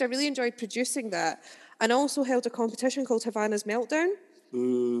was good. I really enjoyed producing that. And I also held a competition called Havana's Meltdown,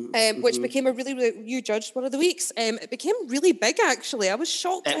 which became a really, really, you judged one of the weeks. It became really big, actually. I was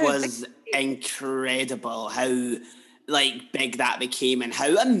shocked. It was incredible how big that became and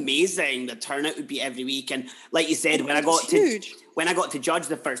how amazing the turnout would be every week. And like you said, when I got to judge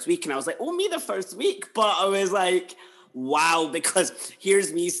the first week, and I was like, oh, me the first week. But I was like, wow, because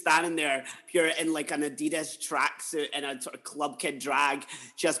here's me standing there pure in like an Adidas tracksuit and a sort of club kid drag,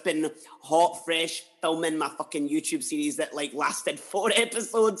 just been hot, fresh, filming my fucking YouTube series that like lasted 4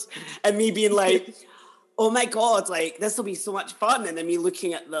 episodes, and me being like, oh my God, like this will be so much fun. And then me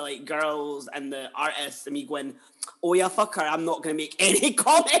looking at the like girls and the artists and me going, oh yeah, fuck her, I'm not going to make any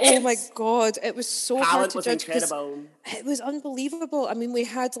comments. Oh my God, it was so hard to judge. Incredible. It was unbelievable. I mean, we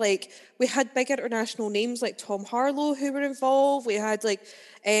had big international names like Tom Harlow who were involved. We had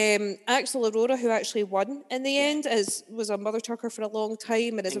Axel Aurora, who actually won in the end, was a mother tucker for a long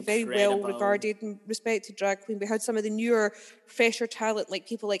time and is a very well regarded and respected drag queen. We had some of the newer, fresher talent, like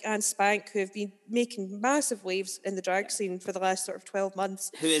people like Anne Spank, who have been making massive waves in the drag scene for the last sort of 12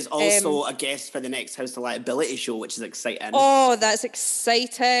 months. Who is also a guest for the next House of Liability show, which is exciting. Oh, that's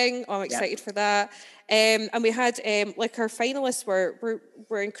exciting. Oh, I'm excited for that. And we had our finalists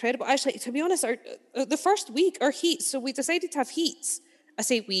were incredible. Actually, to be honest, the first week, our heats, so we decided to have heats.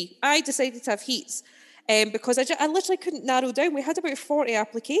 I decided to have heats because I literally couldn't narrow down. We had about 40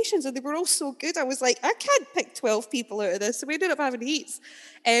 applications and they were all so good. I was like, I can't pick 12 people out of this. So we ended up having heats.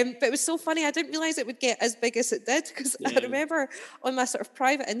 But it was so funny. I didn't realise it would get as big as it did because I remember on my sort of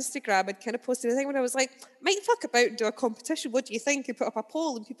private Instagram, I'd kind of posted a thing when I was like, might fuck about and do a competition. What do you think? And put up a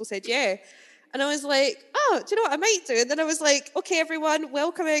poll and people said, yeah. And I was like, oh, do you know what I might do? And then I was like, okay, everyone,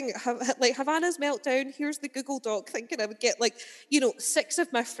 welcoming Havana's Meltdown. Here's the Google Doc, thinking I would get 6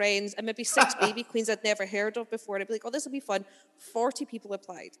 of my friends and maybe 6 baby queens I'd never heard of before. And I'd be like, oh, this will be fun. 40 people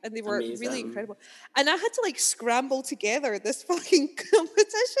applied and they were really incredible. And I had to scramble together this fucking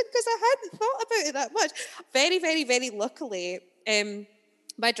competition because I hadn't thought about it that much. Very, very, very luckily,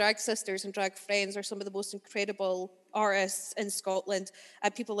 my drag sisters and drag friends are some of the most incredible artists in Scotland,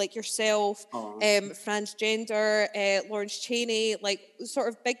 people like yourself, Transgender, Lawrence Cheney, sort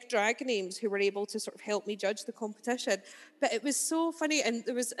of big drag names who were able to sort of help me judge the competition. But it was so funny, and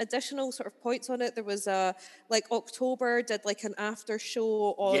there was additional sort of points on it. There was October did an after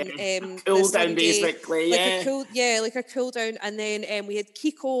show on cool down basically, a cool down, and then we had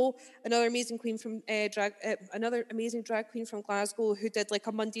Kiko, another amazing queen from another amazing drag queen from Glasgow, who did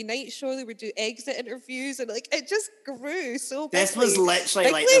a Monday night show. They would do exit interviews, and it just grew so big. This was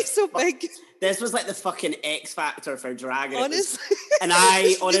literally big. This was the fucking X Factor for drag. Honestly. And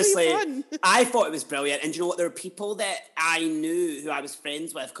I honestly, really I thought it was brilliant. And do you know what? There were people that I knew who I was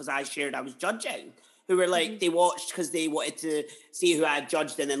friends with because I was judging, who were they watched because they wanted to see who I had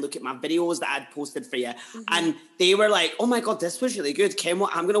judged and then look at my videos that I'd posted for you. And they were like, oh my God, this was really good. Kim,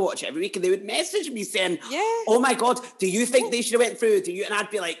 I'm going to watch it every week. And they would message me saying, oh my God, do you think they should have went through? And I'd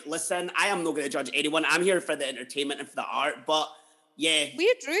be like, listen, I am not going to judge anyone. I'm here for the entertainment and for the art. But yeah. We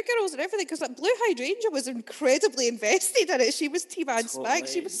had Drew girls and everything because Blue Hydrangea was incredibly invested in it. She was Team Anne Spank.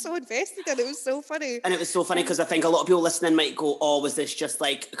 She was so invested in it. It was so funny. And it was so funny because I think a lot of people listening might go, oh, was this just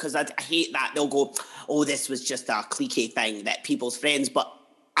because I hate that. They'll go, oh, this was just a cliquey thing that people's friends, but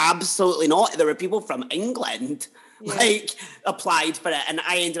absolutely not. There were people from England applied for it, and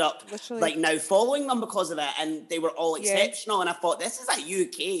I ended up now following them because of it, and they were all exceptional. And I thought, this is a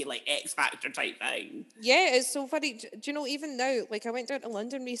UK X Factor type thing. Yeah, it's so funny. Do you know, even now, I went down to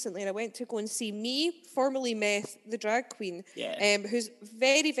London recently and I went to go and see Me, formerly Meth, the drag queen, who's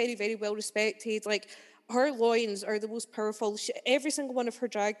very, very, very well respected. Her loins are the most powerful. Every single one of her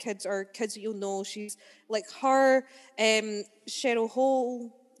drag kids are kids that you'll know. She's her, Cheryl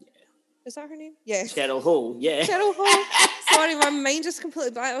Hole. Is that her name? Yeah. Cheryl Hole, yeah. Cheryl Hole. Sorry, my mind just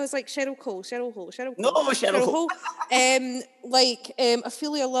completely blank. I was like, Cheryl Cole. No, Cheryl.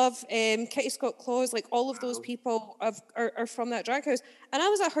 Ophelia Love, Kitty Scott Claus, like all of those people are from that drag house. And I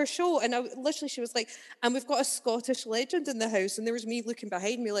was at her show, and literally she was like, and we've got a Scottish legend in the house. And there was me looking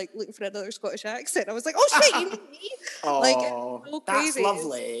behind me, like looking for another Scottish accent. I was like, oh shit, you mean me? Like, it's Oh, so that's crazy.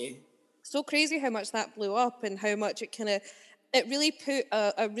 lovely. So crazy how much that blew up and how much it really put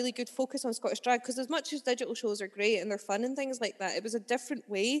a really good focus on Scottish drag, because as much as digital shows are great and they're fun and things like that, it was a different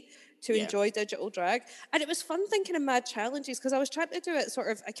way to Yeah. enjoy digital drag. And it was fun thinking of mad challenges, because I was trying to do it sort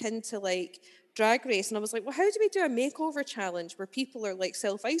of akin to like Drag Race, and I was like, well, how do we do a makeover challenge where people are like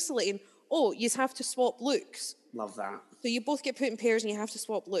self-isolating? Oh, you have to swap looks. Love that. So you both get put in pairs and you have to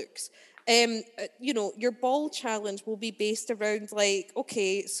swap looks. Your ball challenge will be based around like,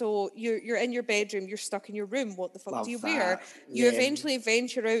 okay, so you're in your bedroom, you're stuck in your room. What the fuck Love do you that. wear? You Yeah. eventually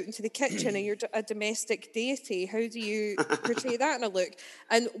venture out into the kitchen and you're a domestic deity. How do you portray that in a look?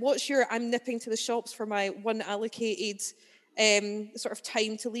 And what's your? I'm nipping to the shops for my one allocated sort of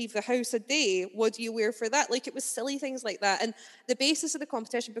time to leave the house a day. What do you wear for that? Like, it was silly things like that. And the basis of the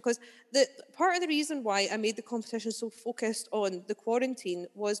competition, because the part of the reason why I made the competition so focused on the quarantine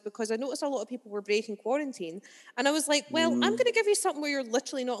was because I noticed a lot of people were breaking quarantine. And I was like, well, I'm going to give you something where you're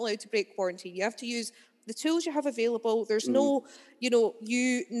literally not allowed to break quarantine. You have to use the tools you have available. There's no,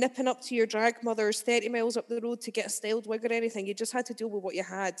 you nipping up to your drag mother's 30 miles up the road to get a styled wig or anything. You just had to deal with what you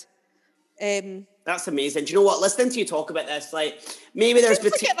had. That's amazing. Do you know what? Listening to you talk about this, like, maybe there's... I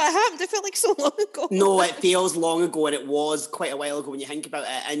forget that happened. It felt like so long ago. No, it feels long ago, and it was quite a while ago when you think about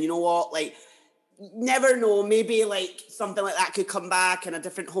it. And you know what? Like, never know. Maybe like something like that could come back and a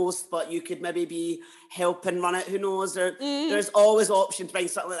different host, but you could maybe be helping run it. Who knows? There's always option to bring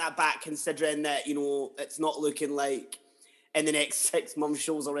something like that back, considering that, it's not looking like in the next 6 months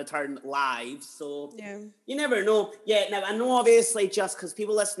shows will return live. So you never know. Yeah, now I know obviously just because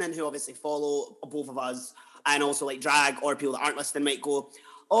people listening who obviously follow both of us and also like drag, or people that aren't listening might go,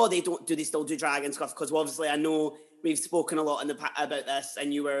 oh, they still do drag and stuff? Because obviously I know we've spoken a lot about this,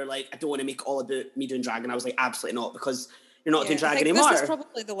 and you were like, I don't want to make it all about me doing drag, and I was like, absolutely not, because you're not doing drag anymore. This is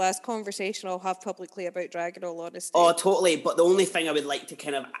probably the last conversation I'll have publicly about drag, in all honesty. Oh, totally. But the only thing I would like to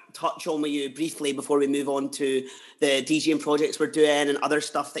kind of touch on with you briefly before we move on to the DJing projects we're doing and other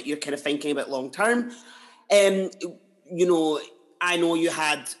stuff that you're kind of thinking about long term. I know you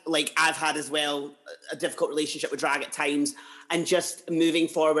had, like I've had as well, a difficult relationship with drag at times. And just moving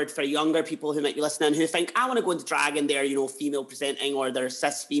forward for younger people who might be listening who think, I want to go into drag, and they're, female presenting, or they're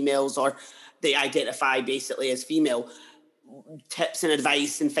cis females, or they identify basically as female. Tips and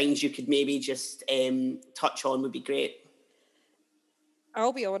advice and things you could maybe just touch on would be great.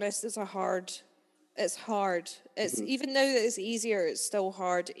 I'll be honest, it's hard. It's even now that it's easier, it's still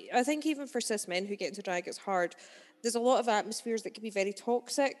hard. I think even for cis men who get into drag, it's hard. There's a lot of atmospheres that can be very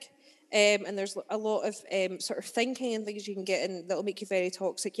toxic. And there's a lot of sort of thinking and things you can get in that'll make you very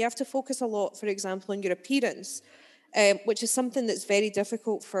toxic. You have to focus a lot, for example, on your appearance, which is something that's very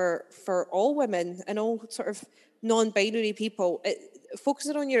difficult for all women and all sort of non-binary people.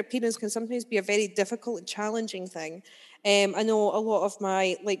 Focusing on your appearance can sometimes be a very difficult and challenging thing. I know a lot of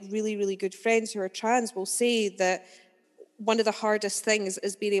my really, really good friends who are trans will say that one of the hardest things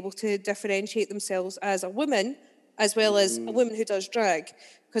is being able to differentiate themselves as a woman as well as a woman who does drag,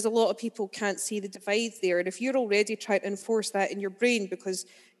 because a lot of people can't see the divide there. And if you're already trying to enforce that in your brain because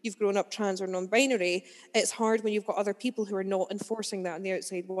you've grown up trans or non-binary, it's hard when you've got other people who are not enforcing that in the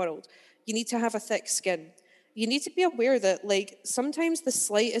outside world. You need to have a thick skin. You need to be aware that sometimes the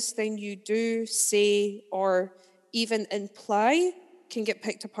slightest thing you do, say, or even imply can get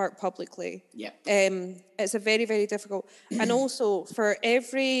picked apart publicly. Yeah. It's a very, very difficult. And also, for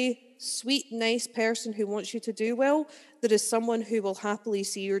every sweet, nice person who wants you to do well, there is someone who will happily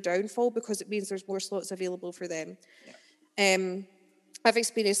see your downfall, because it means there's more slots available for them. Yeah. I've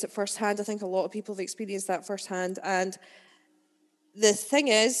experienced it firsthand. I think a lot of people have experienced that firsthand. And the thing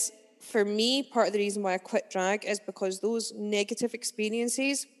is, for me, part of the reason why I quit drag is because those negative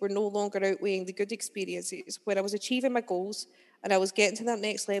experiences were no longer outweighing the good experiences. When I was achieving my goals and I was getting to that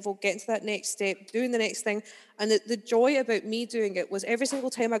next level, getting to that next step, doing the next thing, and the joy about me doing it was every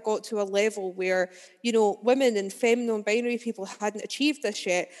single time I got to a level where, women and femme non-binary people hadn't achieved this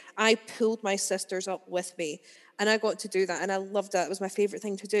yet, I pulled my sisters up with me. And I got to do that, and I loved that. It was my favourite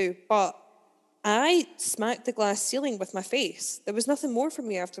thing to do. But I smacked the glass ceiling with my face. There was nothing more for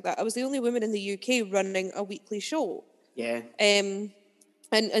me after that. I was the only woman in the UK running a weekly show. Yeah. And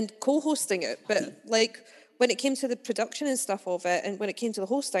co-hosting it. But when it came to the production and stuff of it, and when it came to the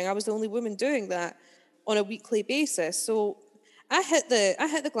hosting, I was the only woman doing that on a weekly basis. So I hit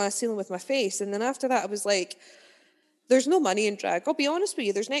the glass ceiling with my face. And then after that, I was like, there's no money in drag. I'll be honest with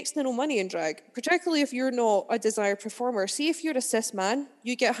you, there's next to no money in drag, particularly if you're not a desired performer. See, if you're a cis man,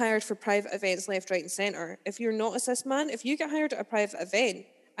 you get hired for private events left, right, and centre. If you're not a cis man, if you get hired at a private event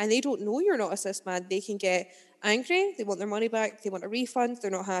and they don't know you're not a cis man, they can get angry, they want their money back, they want a refund,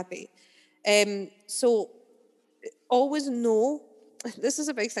 they're not happy. So always know, this is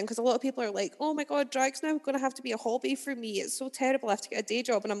a big thing because a lot of people are like, oh my God, drag's now going to have to be a hobby for me. It's so terrible. I have to get a day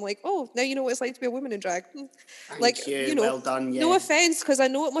job. And I'm like, oh, now you know what it's like to be a woman in drag. Thank you. Well done. Yeah. No offense, because I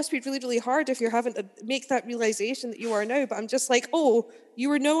know it must be really, really hard if you're having to make that realization that you are now. But I'm just like, oh,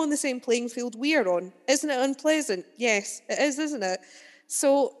 you are now on the same playing field we are on. Isn't it unpleasant? Yes, it is, isn't it?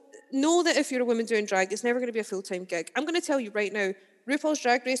 So know that if you're a woman doing drag, it's never going to be a full-time gig. I'm going to tell you right now, RuPaul's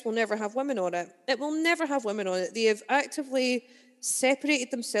Drag Race will never have women on it. It will never have women on it. They have actively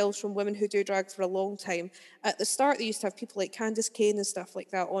separated themselves from women who do drag for a long time. At the start, they used to have people like Candice Kane and stuff like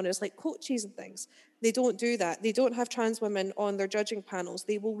that on as like coaches and things. They don't do that. They don't have trans women on their judging panels.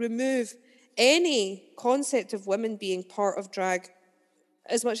 They will remove any concept of women being part of drag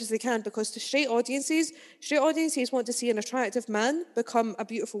as much as they can, because to straight audiences want to see an attractive man become a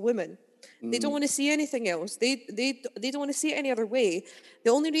beautiful woman. They don't want to see anything else. They don't want to see it any other way. The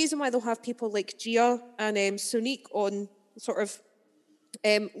only reason why they'll have people like Gia and Sonique on sort of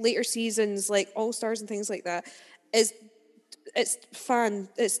later seasons, like All Stars and things like that, is it's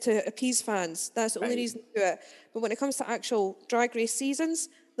to appease fans. That's the only reason to do it. But when it comes to actual Drag Race seasons,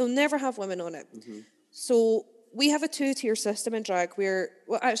 they'll never have women on it. So we have a 2-tier system in drag where,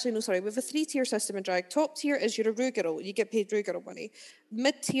 we have a 3-tier system in drag. Top tier is you're a Ru girl, you get paid Ru girl money.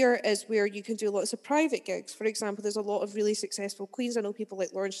 Mid-tier is where you can do lots of private gigs. For example, there's a lot of really successful queens. I know people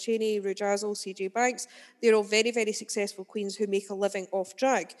like Lawrence Chaney, Ru Jazzle, CJ Banks. They're all very, very successful queens who make a living off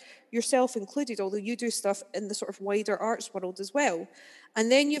drag. Yourself included, although you do stuff in the sort of wider arts world as well. And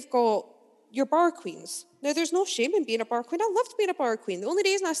then you've got your bar queens. Now, there's no shame in being a bar queen. I loved being a bar queen. The only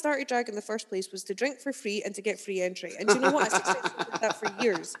reason I started drag in the first place was to drink for free and to get free entry. And do you know what? I successfully did that for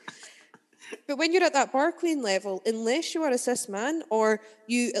years. But when you're at that bar queen level, unless you are a cis man or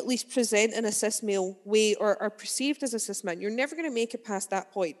you at least present in a cis male way or are perceived as a cis man, you're never going to make it past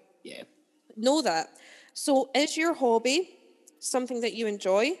that point. Yeah. Know that. So is your hobby something that you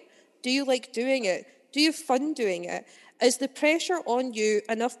enjoy? Do you like doing it? Do you have fun doing it? Is the pressure on you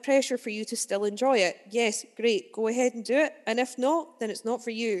enough pressure for you to still enjoy it? Yes, great, go ahead and do it. And if not, then it's not for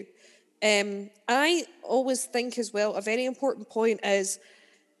you. I always think as well, a very important point is,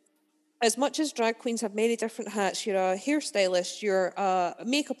 as much as drag queens have many different hats, you're a hairstylist, you're a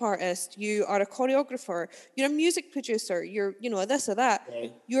makeup artist, you are a choreographer, you're a music producer, you're, a this or that.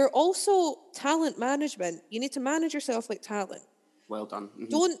 Okay. You're also talent management. You need to manage yourself like talent. Well done.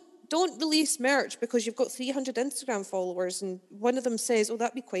 Don't release merch because you've got 300 Instagram followers and one of them says, oh,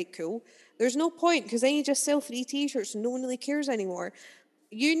 that'd be quite cool. There's no point, because then you just sell 3 t-shirts and no one really cares anymore.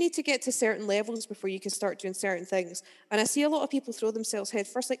 You need to get to certain levels before you can start doing certain things. And I see a lot of people throw themselves head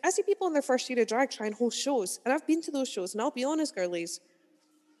first. Like, I see people in their first year of drag try and host shows. And I've been to those shows, and I'll be honest, girlies,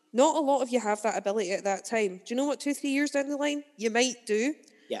 not a lot of you have that ability at that time. Do you know what 2-3 years down the line you might do?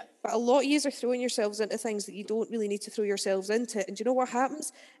 Yeah. But a lot of you are throwing yourselves into things that you don't really need to throw yourselves into. And do you know what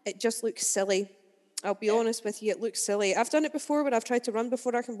happens? It just looks silly. I'll be honest with you, it looks silly. I've done it before when I've tried to run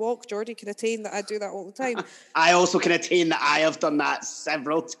before I can walk. Jordy can attain that I do that all the time. I also can attain that I have done that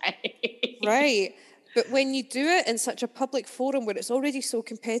several times. Right. But when you do it in such a public forum where it's already so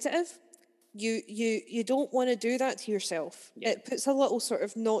competitive, you don't want to do that to yourself. Yeah. It puts a little sort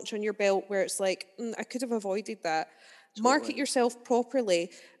of notch on your belt where it's like, I could have avoided that. Totally. Market yourself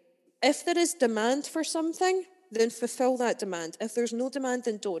properly. If there is demand for something, then fulfill that demand. If there's no demand,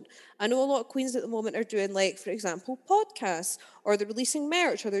 then don't. I know a lot of queens at the moment are doing, like, for example, podcasts, or they're releasing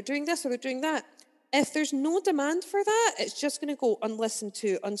merch, or they're doing this, or they're doing that. If there's no demand for that, it's just going to go unlistened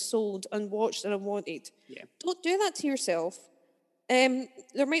to, unsold, unwatched, and unwanted. Yeah. Don't do that to yourself.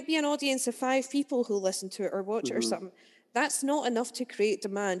 There might be an audience of 5 people who listen to it or watch it or something. That's not enough to create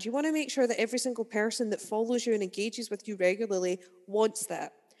demand. You want to make sure that every single person that follows you and engages with you regularly wants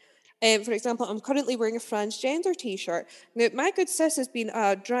that. For example, I'm currently wearing a transgender t-shirt. Now, my good sis has been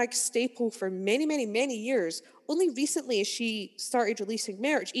a drag staple for many, many, many years. Only recently has she started releasing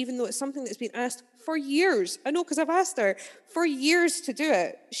merch, even though it's something that's been asked for years. I know, because I've asked her for years to do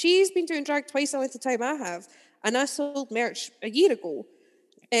it. She's been doing drag twice the length of time I have, and I sold merch a year ago.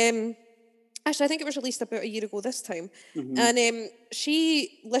 Actually, I think it was released about a year ago this time. And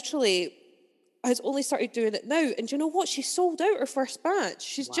she literally has only started doing it now. And do you know what? She sold out her first batch.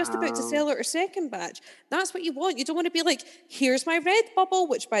 She's just about to sell out her second batch. That's what you want. You don't want to be like, here's my Redbubble,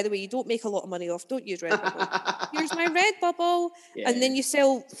 which, by the way, you don't make a lot of money off. Don't use Redbubble. Here's my Redbubble. Yeah. And then you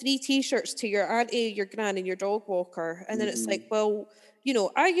sell 3 T-shirts to your auntie, your gran, and your dog walker. And then it's like, well, you know,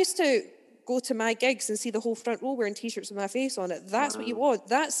 I used to go to my gigs and see the whole front row wearing T-shirts with my face on it. That's what you want.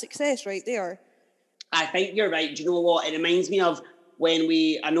 That's success right there. I think you're right. Do you know what? It reminds me of when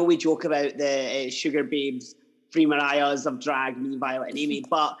I know we joke about the Sugar Babes, Free Mariahs of drag, me, Violet and Amy,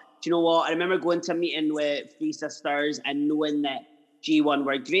 but do you know what? I remember going to a meeting with Three Sisters and knowing that G1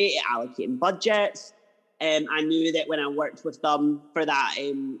 were great at allocating budgets. I knew that when I worked with them for that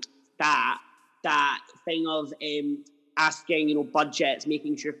thing of asking, you know, budgets,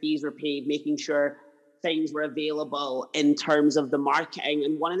 making sure fees were paid, making sure things were available in terms of the marketing.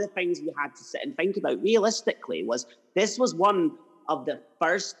 And one of the things we had to sit and think about realistically was this was one of the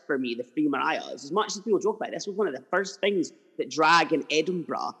first for me, the Free Mariahs. As much as people joke about it, this was one of the first things that drag in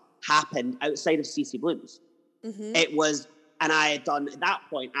Edinburgh happened outside of CC Bloom's. It was, and I had done, at that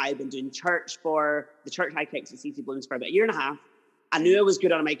point, I had been doing church for the church high kicks at CC Bloom's for about a year and a half. I knew I was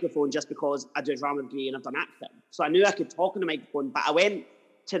good on a microphone just because I do a drama degree and I've done acting. So I knew I could talk on a microphone, but I went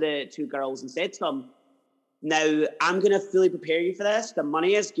to the two girls and said to them, now, I'm going to fully prepare you for this. The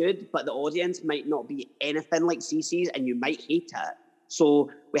money is good, but the audience might not be anything like CC's and you might hate it.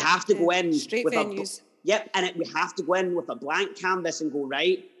 So we have to go in straight with venues. we have to go in with a blank canvas and go,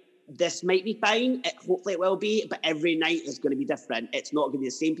 right, this might be fine. Hopefully it will be, but every night is going to be different. It's not going to be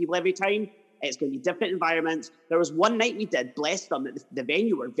the same people every time. It's going to be different environments. There was one night we did, bless them, the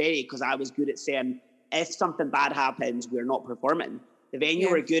venue were very, because I was good at saying, if something bad happens, we're not performing. The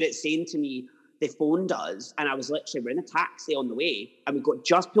venue were good at saying to me, they phoned us, and I was literally, we're in a taxi on the way, and we got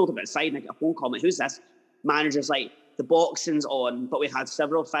just pulled up outside, and I get a phone call, like, who's this? Manager's like, the boxing's on, but we had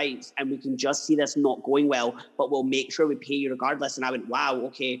several fights, and we can just see this not going well, but we'll make sure we pay you regardless. And I went, wow,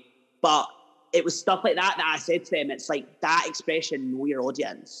 okay. But it was stuff like that I said to them. It's like that expression, know your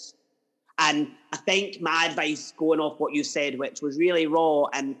audience. And I think my advice, going off what you said, which was really raw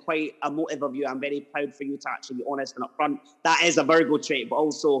and quite emotive of you, I'm very proud for you to actually be honest and upfront. That is a Virgo trait, but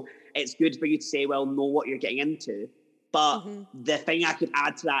also it's good for you to say, well, know what you're getting into. But the thing I could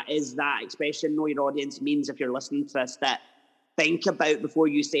add to that is that expression, know your audience, means if you're listening to this, that think about before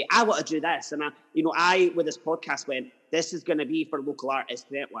you say, I want to do this. And I, with this podcast, went, this is going to be for local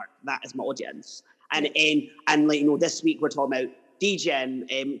artists network. That is my audience. And like, you know, this week we're talking about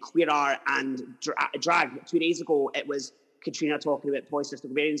DJing, queer art and drag. 2 days ago, it was Katrina talking about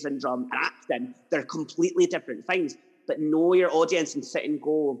polycystic ovarian syndrome and acting. They're completely different things. But know your audience and sit and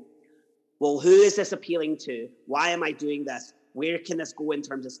go, well, who is this appealing to? Why am I doing this? Where can this go in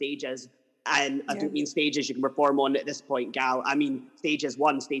terms of stages? And I don't mean stages you can perform on at this point, gal. I mean stages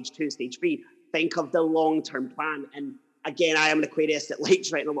 1, stage 2, stage 3. Think of the long-term plan. And again, I am an Aquarius that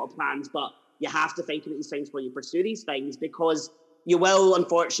likes writing a lot of plans, but you have to think about these things when you pursue these things, because you will,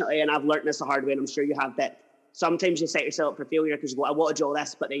 unfortunately, and I've learned this the hard way, and I'm sure you have, that sometimes you set yourself up for failure because you go, I want to do all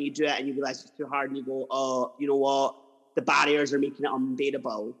this, but then you do it and you realise it's too hard and you go, oh, you know what? The barriers are making it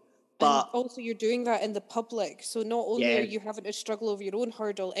unbearable. But and also you're doing that in the public. So not only are you having to struggle over your own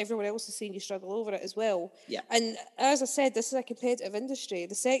hurdle, everyone else is seeing you struggle over it as well. Yeah. And as I said, this is a competitive industry.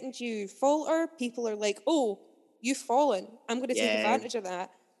 The second you falter, people are like, oh, you've fallen. I'm going to take advantage of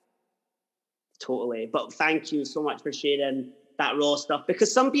that. Totally. But thank you so much for sharing that raw stuff,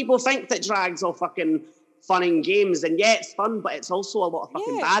 because some people think that drag's all fucking fun and games, and yeah, it's fun, but it's also a lot of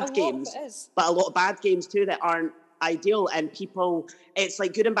fucking bad games. But a lot of bad games too that aren't ideal, and people, it's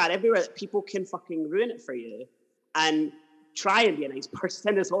like good and bad everywhere, that people can fucking ruin it for you. And try and be a nice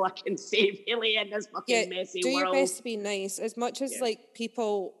person is all I can say, really, in this fucking messy world. Do your best to be nice, as much as like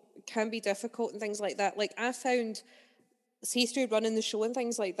people can be difficult and things like that. Like I found, see through running the show and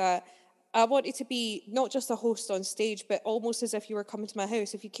things like that, I wanted to be not just a host on stage, but almost as if you were coming to my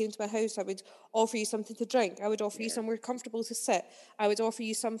house. If you came to my house, I would offer you something to drink. I would offer you somewhere comfortable to sit. I would offer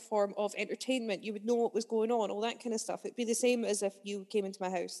you some form of entertainment. You would know what was going on, all that kind of stuff. It'd be the same as if you came into my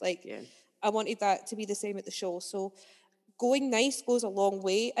house. Like, I wanted that to be the same at the show. So going nice goes a long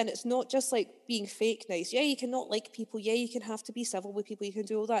way. And it's not just like being fake nice. Yeah, you can not like people. Yeah, you can have to be civil with people. You can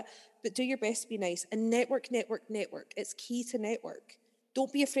do all that. But do your best to be nice. And network. It's key to network.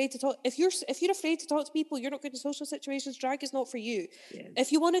 Don't be afraid to talk. If you're afraid to talk to people, you're not good in social situations. Drag is not for you. Yeah.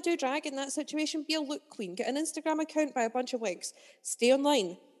 If you want to do drag in that situation, be a look queen. Get an Instagram account, buy a bunch of wigs. Stay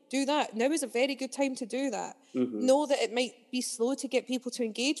online. do that. Now is a very good time to do that. Mm-hmm. Know that it might be slow to get people to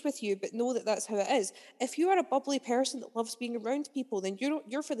engage with you, but know that that's how it is. If you are a bubbly person that loves being around people, then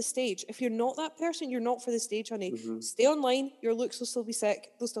you're for the stage. If you're not that person, you're not for the stage, honey. Mm-hmm. Stay online. Your looks will still be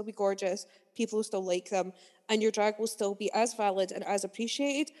sick. They'll still be gorgeous. People will still like them. And your drag will still be as valid and as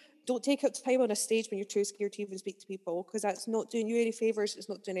appreciated. Don't take up time on a stage when you're too scared to even speak to people, because that's not doing you any favours. It's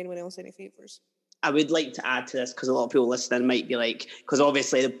not doing anyone else any favours. I would like to add to this, because a lot of people listening might be like, because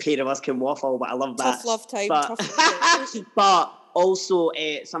obviously the pair of us can waffle, but I love that. Tough love time. But, Tough love time. but also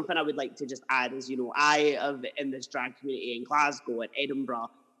something I would like to just add is, I have in this drag community in Glasgow and Edinburgh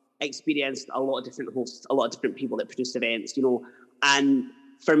experienced a lot of different hosts, a lot of different people that produce events, and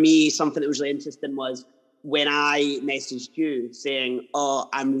for me, something that was really interesting was when I messaged you saying, oh,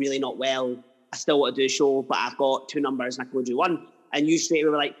 I'm really not well, I still want to do a show, but I've got 2 numbers and I can go do one. And you straight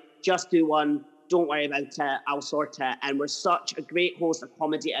away were like, just do one. Don't worry about it, I'll sort it. And we're such a great host,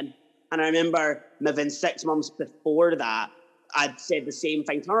 accommodating. And I remember maybe 6 months before that, I'd said the same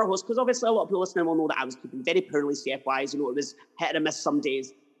thing to our host, because obviously a lot of people listening will know that I was keeping very poorly CF-wise. It was hit and miss some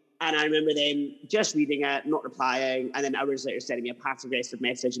days. And I remember then just reading it, not replying, and then hours later sending me a passive-aggressive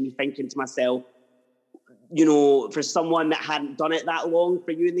message and me thinking to myself, for someone that hadn't done it that long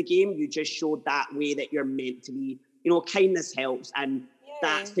for you in the game, you just showed that way that you're meant to be. Kindness helps, and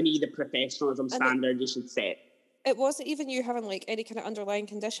that's, to me, the professionalism standard you should set. It wasn't even you having like any kind of underlying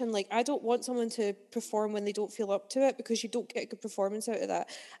condition. Like, I don't want someone to perform when they don't feel up to it, because you don't get a good performance out of that.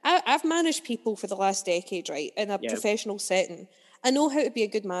 I've managed people for the last decade, right, in a professional setting. I know how to be a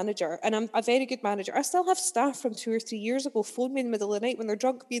good manager, and I'm a very good manager. I still have staff from 2 or 3 years ago phone me in the middle of the night when they're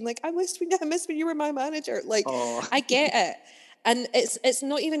drunk, being like, I miss when you were my manager. Like, I get it. And it's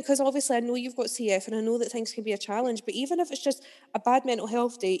not even because obviously I know you've got CF and I know that things can be a challenge, but even if it's just a bad mental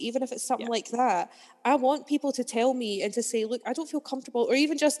health day, even if it's something like that, I want people to tell me and to say, look, I don't feel comfortable, or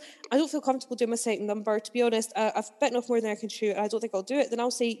even just, I don't feel comfortable doing my second number. To be honest, I've bitten off more than I can chew and I don't think I'll do it. Then I'll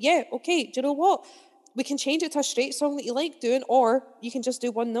say, yeah, okay, do you know what? We can change it to a straight song that you like doing, or you can just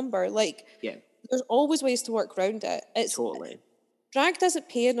do one number. Like, there's always ways to work around it. Totally. Drag doesn't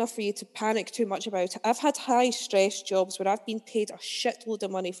pay enough for you to panic too much about it. I've had high stress jobs where I've been paid a shitload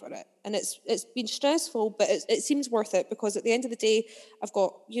of money for it. And it's been stressful, but it seems worth it, because at the end of the day, I've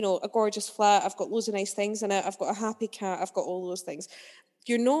got, a gorgeous flat, I've got loads of nice things in it, I've got a happy cat, I've got all those things.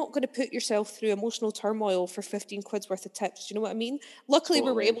 You're not going to put yourself through emotional turmoil for 15 quid's worth of tips. Do you know what I mean? Luckily,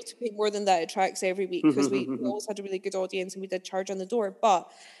 we were able to pay more than that at Tracks every week, because we always had a really good audience and we did charge on the door.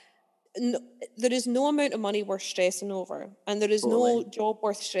 But no, there is no amount of money worth stressing over, and there is no job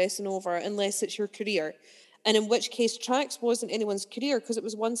worth stressing over unless it's your career. And in which case, Tracks wasn't anyone's career, because it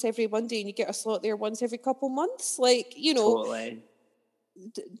was once every Monday and you get a slot there once every couple months. Like,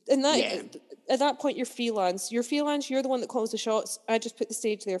 and that at that point you're freelance. You're freelance, you're the one that calls the shots. I just put the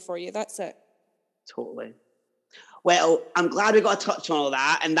stage there for you. That's it. Totally. Well, I'm glad we got to touch on all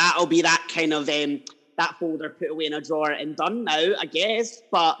that, and that'll be that kind of that folder put away in a drawer and done now, I guess.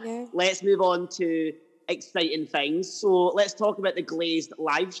 But let's move on to exciting things. So let's talk about the Glazed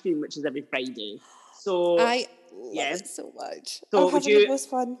live stream, which is every Friday. So I love it so much. So I'm having the most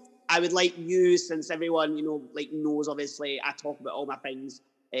fun. I would like you, since everyone knows, obviously I talk about all my things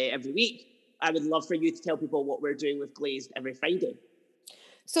every week. I would love for you to tell people what we're doing with Glazed every Friday.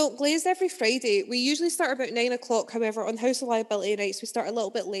 So Glazed every Friday, we usually start about 9 o'clock. However, on House of Liability nights, we start a little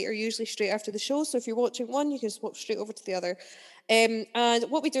bit later, usually straight after the show. So if you're watching one, you can swap straight over to the other. And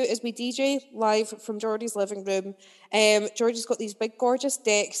what we do is we DJ live from Jordy's living room. Jordy's got these big, gorgeous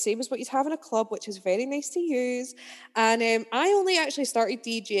decks, same as what you'd have in a club, which is very nice to use. And I only actually started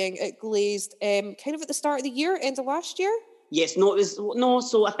DJing at Glazed kind of at the start of the year, end of last year. Yes,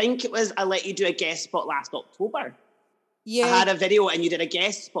 so I think it was, I let you do a guest spot last October. Yeah. I had a video and you did a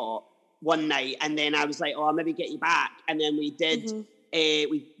guest spot one night, and then I was like, oh, I'll maybe get you back. And then we did,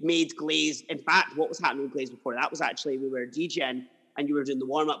 we made Glazed. In fact, what was happening with Glazed before that was actually we were DJing and you were doing the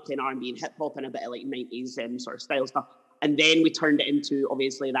warm-up, playing R&B and hip-hop and a bit of like 90s sort of style stuff. And then we turned it into,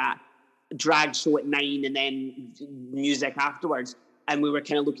 obviously, that drag show at 9 and then music afterwards. And we were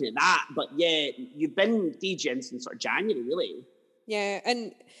kind of looking at that. But yeah, you've been DJing since sort of January, really. Yeah,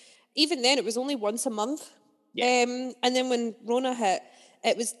 and even then it was only once a month. Yeah. And then when Rona hit,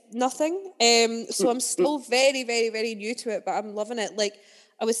 it was nothing. So I'm still very, very, very new to it, but I'm loving it. Like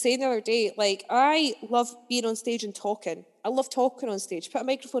I was saying the other day, like I love being on stage and talking. I love talking on stage. Put a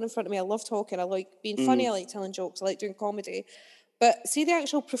microphone in front of me. I love talking. I like being funny. I like telling jokes. I like doing comedy. But see the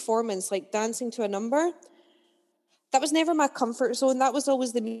actual performance, like dancing to a number, that was never my comfort zone. That was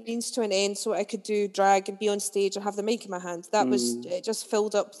always the means to an end, so I could do drag and be on stage and have the mic in my hand. That was, it just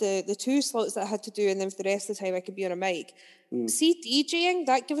filled up the 2 slots that I had to do, and then for the rest of the time I could be on a mic. See, DJing,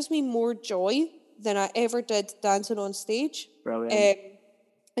 that gives me more joy than I ever did dancing on stage. Brilliant.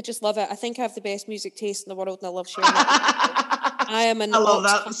 I just love it. I think I have the best music taste in the world, and I love sharing it. I am an I love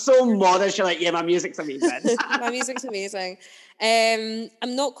that. So modest. You're like, yeah, my music's amazing. my music's amazing.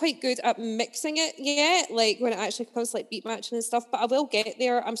 I'm not quite good at mixing it yet, like when it actually comes to like beat matching and stuff, but I will get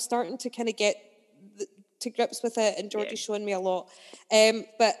there. I'm starting to kind of get to grips with it, and Jordy's showing me a lot.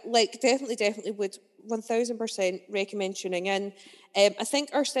 But like definitely would 1000% recommend tuning in. I think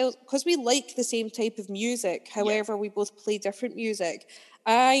our styles, because we like the same type of music, however, we both play different music.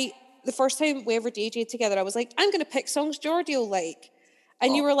 The first time we ever DJed together, I was like, I'm going to pick songs Jordy will like.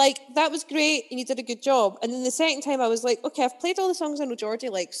 And you were like, that was great, and you did a good job. And then the second time I was like, okay, I've played all the songs I know Jordy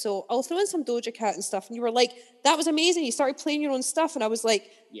likes, so I'll throw in some Doja Cat and stuff. And you were like, that was amazing. You started playing your own stuff. And I was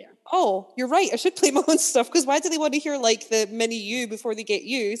like, oh, you're right. I should play my own stuff, because why do they want to hear like the mini you before they get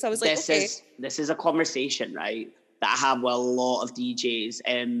you? So I was like, This is a conversation, right, that I have with a lot of DJs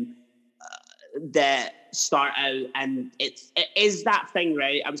that start out, and it is that thing,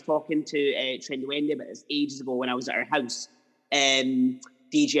 right? I was talking to Trendy Wendy about this ages ago when I was at her house,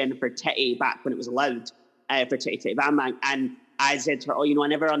 DJing for Titty back when it was allowed, for Titty Bang Bang, and I said to her, I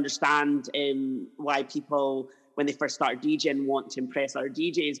never understand why people, when they first start DJing, want to impress other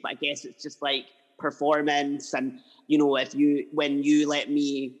DJs, but I guess it's just like performance, and when you let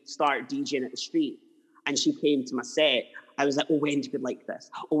me start DJing at the street, and she came to my set, I was like, Wendy would like this.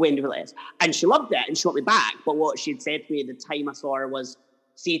 Wendy would like this. And she loved it, and she want me back. But what she'd said to me the time I saw her was,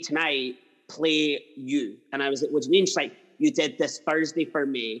 see, tonight, play you. And I was like, what do you mean? She's like, you did this Thursday for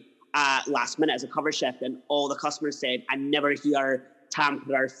me last minute as a cover shift, and all the customers said, I never hear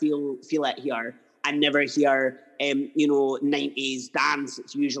tamper or feel it here. I never hear, 90s dance.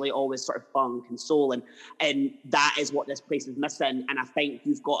 It's usually always sort of funk and soul. And that is what this place is missing. And I think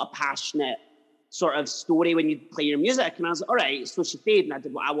you've got a passionate sort of story when you play your music. And I was like, all right. So she stayed, and I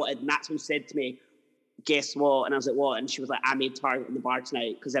did what I wanted. And that's when she said to me, guess what? And I was like, what? And she was like, I made Target in the bar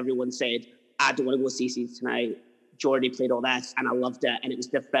tonight because everyone said, I don't want to go see CC's tonight. Jordy played all this, and I loved it, and it was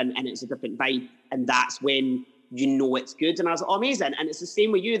different, and it's a different vibe. And that's when you know it's good. And I was like, oh, amazing. And it's the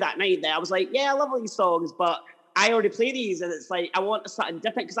same with you that night there. I was like, yeah, I love all these songs, but I already play these. And it's like, I want something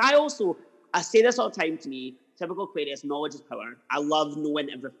different. Because I say this all the time to me, typical Aquarius, knowledge is power. I love knowing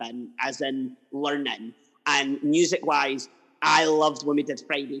everything, as in learning. And music-wise, I loved when we did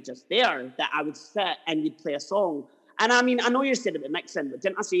Friday just there, that I would sit and you'd play a song. And I mean, I know you're saying about mixing, but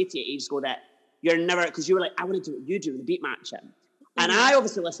didn't I say to you ages ago that you're never, because you were like, I want to do what you do, the beat matching. And I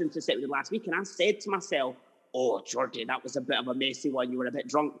obviously listened to the set we did last week, and I said to myself, oh, Jordy, that was a bit of a messy one. You were a bit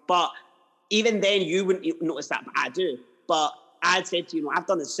drunk. But even then, you wouldn't notice that, but I do. But I'd said to you, I've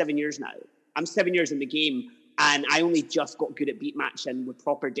done this 7 years now. I'm 7 years in the game, and I only just got good at beat matching with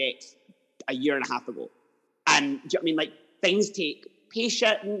proper decks a year and a half ago. And do you know what I mean? Like, things take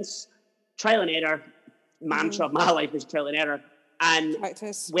patience, trial and error. Mantra of my life is trial and error. And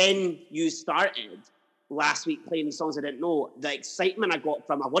practice. When you started last week playing the songs I didn't know, the excitement I got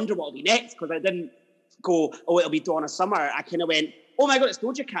from, I wonder what will be next, because I didn't go, oh, it'll be Donna Summer. I kind of went, oh my God, it's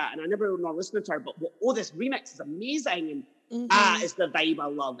Doja Cat. And I never know listening to her, but oh, this remix is amazing. And that is the vibe I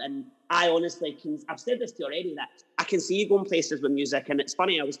love. And I honestly I've said this to you already, that I can see you going places with music. And it's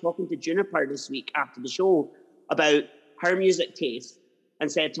funny, I was talking to Juniper this week after the show about her music taste,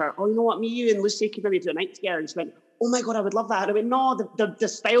 and said to her, oh, you know what, me, you and Lucy could maybe do a night together. And she went, oh my God, I would love that. And I went, no, the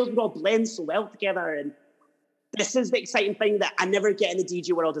styles would all blend so well together. And this is the exciting thing that I never get in the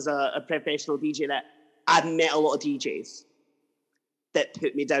DJ world as a professional DJ, that I've met a lot of DJs that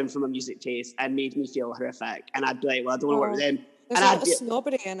put me down from a music taste and made me feel horrific. And I'd be like, well, I don't want to work with them. There's a lot of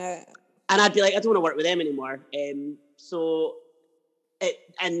snobbery in it. And I'd be like, I don't want to work with them anymore. And with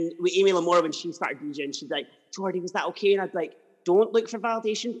Amy Lamore, when she started DJing, she'd be like, Jordy, was that okay? And I'd be like, don't look for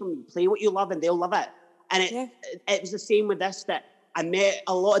validation from me. Play what you love and they'll love it. And it was the same with this, that I met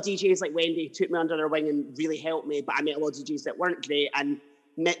a lot of DJs like Wendy, took me under their wing and really helped me, but I met a lot of DJs that weren't great, and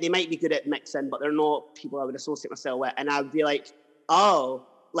they might be good at mixing, but they're not people I would associate myself with. And I'd be like, oh,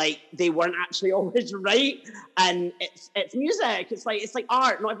 like they weren't actually always right. And it's music. It's like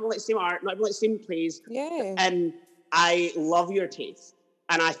art. Not everyone likes the same art. Not everyone likes the same plays. Yeah. And I love your taste.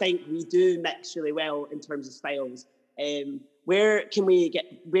 And I think we do mix really well in terms of styles. Where can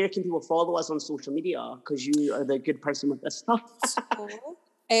people follow us on social media? Because you are the good person with this stuff.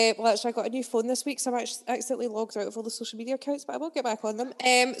 Well, actually, I got a new phone this week, so I'm accidentally logged out of all the social media accounts, but I will get back on them.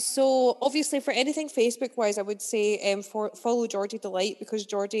 So obviously, for anything Facebook-wise, I would say follow Jordy Deelight, because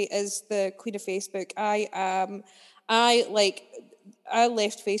Jordy is the queen of Facebook. I am I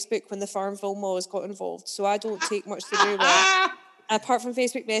left Facebook when the Farmville Moz got involved, so I don't take much to do with it. Apart from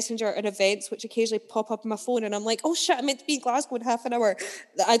Facebook Messenger and events, which occasionally pop up on my phone, and I'm like, oh shit, I'm meant to be in Glasgow in half an hour.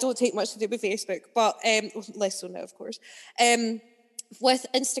 I don't take much to do with Facebook, but less so now, of course. With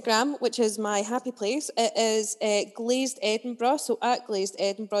Instagram, which is my happy place, it is Glazed Edinburgh. So at Glazed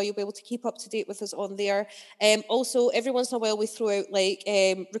Edinburgh, you'll be able to keep up to date with us on there. Also, every once in a while, we throw out like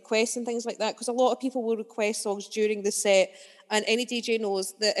requests and things like that, because a lot of people will request songs during the set. And any DJ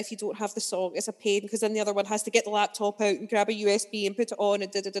knows that if you don't have the song, it's a pain, because then the other one has to get the laptop out and grab a USB and put it on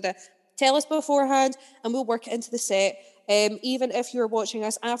and da-da-da-da. Tell us beforehand and we'll work it into the set. Even if you're watching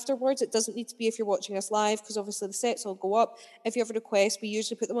us afterwards, it doesn't need to be if you're watching us live, because obviously the sets will go up. If you have a request, we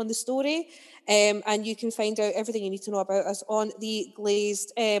usually put them on the story, and you can find out everything you need to know about us on the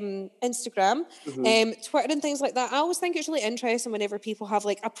Glazed Instagram. Twitter and things like that. I always think it's really interesting whenever people have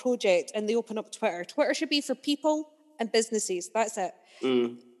like a project and they open up Twitter. Twitter should be for people and businesses. That's it.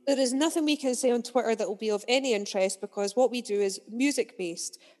 There is nothing we can say on Twitter that will be of any interest, because what we do is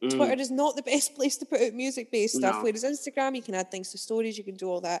music-based. Twitter is not the best place to put out music-based stuff, whereas Instagram, you can add things to stories, you can do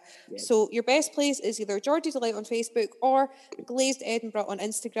all that. Yes. So your best place is either Jordy Deelight on Facebook or Glazed Edinburgh on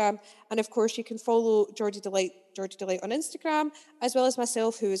Instagram. And of course, you can follow Jordy Deelight on Instagram, as well as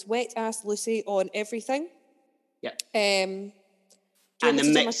myself, who is Wet Ass Lucy on everything. Yep. And the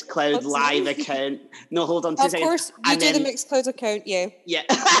Mixcloud live account. No, hold on 2 seconds. Of course, you do the Mixcloud account, yeah. Yeah,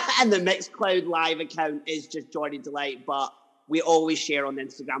 and the Mixcloud live account is just Jordy Deelight, but we always share on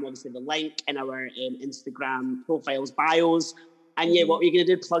Instagram, obviously, the link in our Instagram profiles, bios. And yeah, what are you going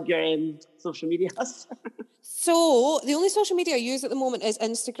to do? Plug your social media? So the only social media I use at the moment is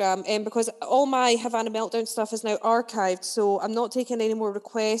Instagram, because all my Havana Meltdown stuff is now archived. So I'm not taking any more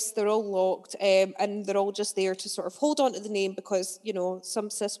requests. They're all locked, and they're all just there to sort of hold on to the name, because, you know, some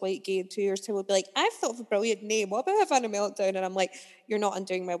cis white gay in 2 years' time will be like, I've thought of a brilliant name. What about Havana Meltdown? And I'm like, you're not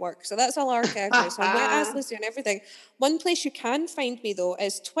undoing my work. So that's all archived now. So I'm Wet Ass Lucy and everything. One place you can find me, though,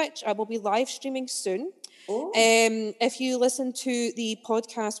 is Twitch. I will be live streaming soon. If you listen to the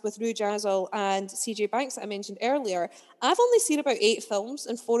podcast with Rue Jazzle and CJ Banks that I mentioned earlier, I've only seen about 8 films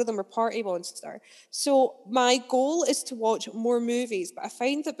and 4 of them are Party Monster. So my goal is to watch more movies, but I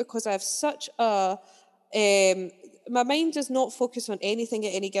find that because I have such a... my mind does not focus on anything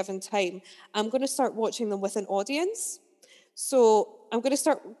at any given time. I'm going to start watching them with an audience. So I'm going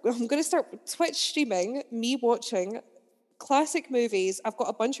to start Twitch streaming me watching classic movies. I've got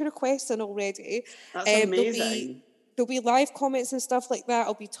a bunch of requests in already. That's amazing. There'll be live comments and stuff like that.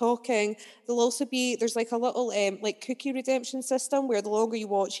 I'll be talking. There'll also be, there's like a little like cookie redemption system where the longer you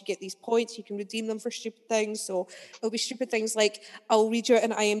watch, you get these points. You can redeem them for stupid things. So it'll be stupid things like I'll read you out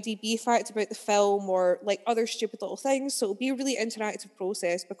an IMDb fact about the film, or like other stupid little things. So it'll be a really interactive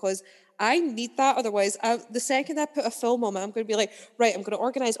process, because I need that. Otherwise, the second I put a film on it, I'm going to be like, right, I'm going to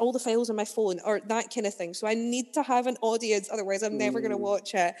organise all the files on my phone, or that kind of thing. So I need to have an audience. Otherwise, I'm never going to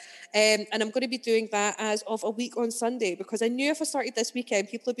watch it. And I'm going to be doing that as of a week on Sunday, because I knew if I started this weekend,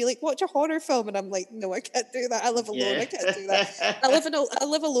 people would be like, watch a horror film. And I'm like, no, I can't do that. I live alone. I can't do that. I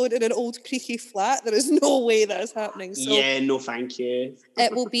live alone in an old creaky flat. There is no way that is happening. So yeah, no, thank you.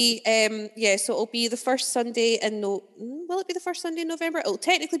 It will be, so it'll be the first Sunday will it be the first Sunday in November? It'll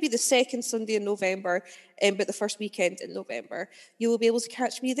technically be the second Sunday in November, but the first weekend in November. You will be able to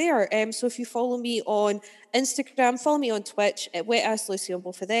catch me there. So if you follow me on Instagram, follow me on Twitch, Wet Ass Lucy on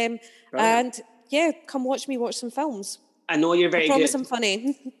both of them. Brilliant. And yeah, come watch me watch some films. I know you're very good. I promise I'm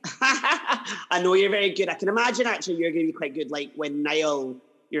funny. I know you're very good. I can imagine actually you're going to be quite good, like when Niall,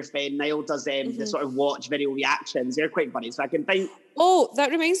 your friend Niall, does the sort of watch video reactions. They're quite funny, so I can think. Oh,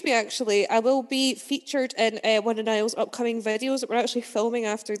 that reminds me, actually. I will be featured in one of Niall's upcoming videos that we're actually filming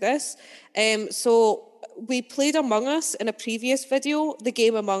after this. So we played Among Us in a previous video, the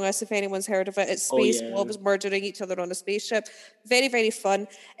game Among Us, if anyone's heard of it. It's space blobs murdering each other on a spaceship. Very, very fun.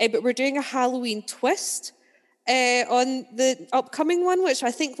 But we're doing a Halloween twist on the upcoming one, which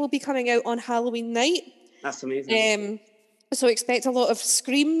I think will be coming out on Halloween night. That's amazing. So expect a lot of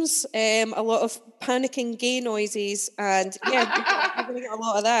screams, a lot of panicking gay noises, and yeah, we're going to get a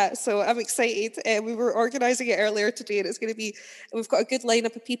lot of that. So I'm excited. We were organising it earlier today, and we've got a good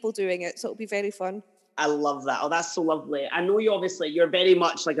lineup of people doing it, so it'll be very fun. I love that. Oh, that's so lovely. I know you're very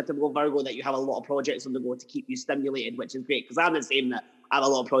much like a typical Virgo, that you have a lot of projects on the go to keep you stimulated, which is great, because I'm the same, that I have a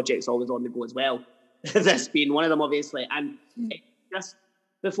lot of projects always on the go as well. This being one of them, obviously. And just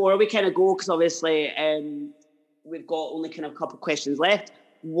before we kind of go, because obviously we've got only kind of a couple of questions left.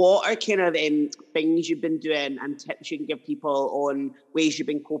 What are kind of things you've been doing and tips you can give people on ways you've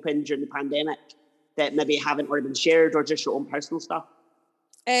been coping during the pandemic that maybe haven't already been shared, or just your own personal stuff?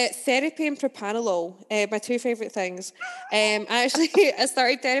 Therapy and propanolol, my two favourite things. Actually, I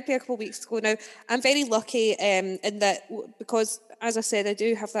started therapy a couple of weeks ago now. I'm very lucky in that because, as I said, I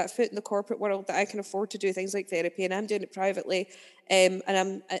do have that foot in the corporate world that I can afford to do things like therapy, and I'm doing it privately, and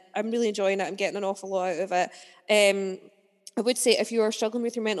I'm really enjoying it. I'm getting an awful lot out of it. I would say if you are struggling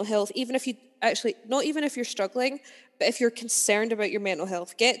with your mental health, even if you actually, not even if you're struggling, but if you're concerned about your mental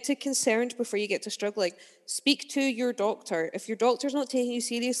health, get to concerned before you get to struggling. Speak to your doctor. If your doctor's not taking you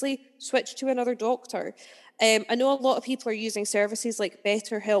seriously, switch to another doctor. I know a lot of people are using services like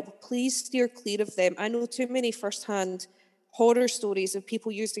BetterHelp. Please steer clear of them. I know too many firsthand horror stories of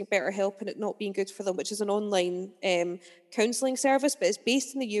people using BetterHelp and it not being good for them, which is an online counselling service, but it's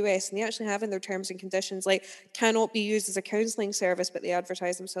based in the US and they actually have in their terms and conditions like cannot be used as a counselling service, but they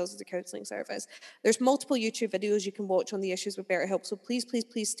advertise themselves as a counselling service. There's multiple YouTube videos you can watch on the issues with BetterHelp, so please, please,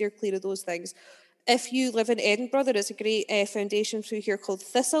 please steer clear of those things. If you live in Edinburgh, there is a great foundation through here called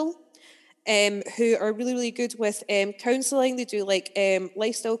Thistle, who are really, really good with counselling. They do like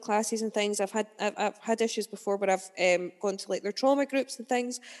lifestyle classes and things. I've had issues before where I've gone to like their trauma groups and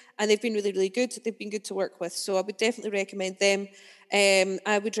things, and they've been really, really good. They've been good to work with, so I would definitely recommend them.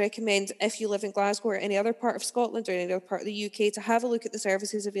 I would recommend if you live in Glasgow or any other part of Scotland or any other part of the UK to have a look at the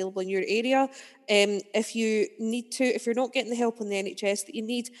services available in your area. If you need to, if you're not getting the help on the NHS that you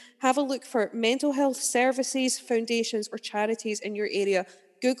need, have a look for mental health services, foundations or charities in your area.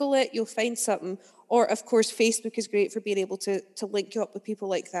 Google it, you'll find something. Or, of course, Facebook is great for being able to link you up with people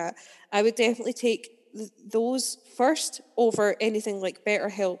like that. I would definitely take those first over anything like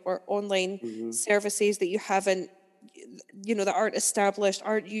BetterHelp or online services that you haven't, that aren't established,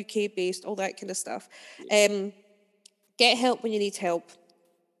 aren't UK based, all that kind of stuff. Get help when you need help.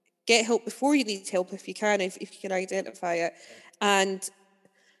 Get help before you need help if you can, if you can identify it. And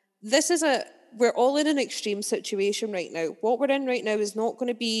we're all in an extreme situation right now. What we're in right now is not going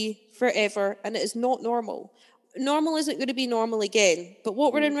to be forever, and it is not normal. Normal isn't going to be normal again, but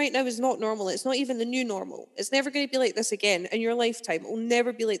what we're in right now is not normal. It's not even the new normal. It's never going to be like this again in your lifetime. It will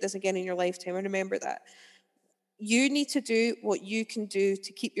never be like this again in your lifetime, and remember that. You need to do what you can do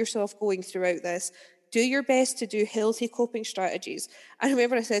to keep yourself going throughout this. Do your best to do healthy coping strategies. I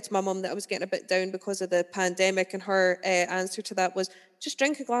remember I said to my mum that I was getting a bit down because of the pandemic, and her answer to that was just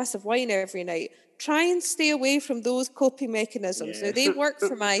drink a glass of wine every night. Try and stay away from those coping mechanisms. Yeah. Now, they work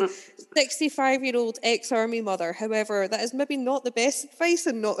for my 65-year-old ex-army mother. However, that is maybe not the best advice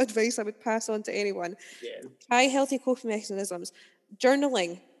and not advice I would pass on to anyone. Yeah. Try healthy coping mechanisms.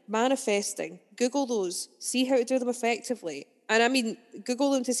 Journaling, manifesting, Google those, see how to do them effectively. And I mean,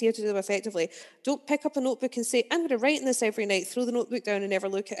 Google them to see how to do them effectively. Don't pick up a notebook and say, I'm going to write in this every night, throw the notebook down and never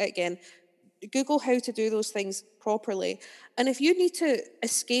look at it again. Google how to do those things properly. And if you need to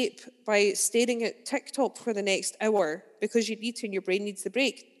escape by staring at TikTok for the next hour because you need to and your brain needs the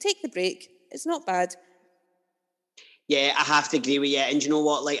break, take the break. It's not bad. Yeah, I have to agree with you. And you know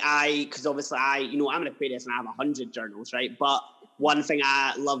what? Like because obviously I'm an Aquarius and I have 100 journals, right? But one thing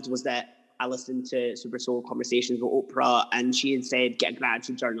I loved was that I listened to Super Soul Conversations with Oprah, and she had said, get a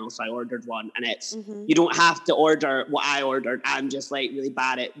gratitude journal. So I ordered one, and it's, you don't have to order what I ordered. I'm just like really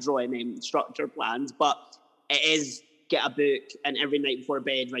bad at drawing structure plans, but it is get a book and every night before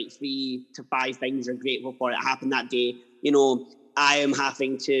bed, write 3 to 5 things you're grateful for. It happened that day. I am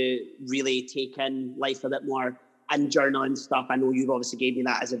having to really take in life a bit more and journaling stuff. I know you've obviously gave me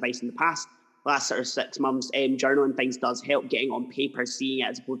that as advice in the past. Last sort of 6 months, journaling things does help, getting on paper, seeing it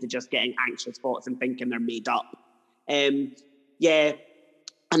as opposed to just getting anxious thoughts and thinking they're made up.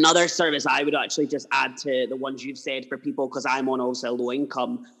 Another service I would actually just add to the ones you've said for people, because I'm on also low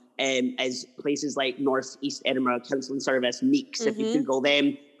income, is places like North East Edinburgh Counselling Service, Meeks. If you Google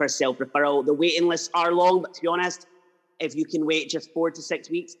them for self-referral, the waiting lists are long, but to be honest, if you can wait just 4 to 6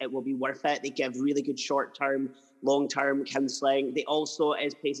 weeks, it will be worth it. They give really good short-term, long-term counselling. They also,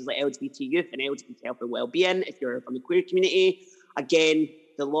 as places like LGBT youth and LGBT health and wellbeing, if you're from the queer community, again,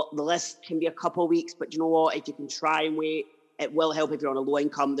 the list can be a couple of weeks, but you know what? If you can try and wait, it will help if you're on a low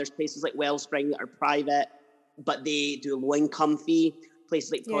income. There's places like Wellspring that are private, but they do a low income fee.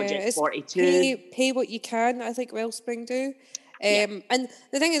 Places like Project 42. Pay what you can, I think Wellspring do. And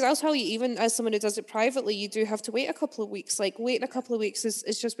the thing is, I'll tell you, even as someone who does it privately, you do have to wait a couple of weeks. Like, waiting a couple of weeks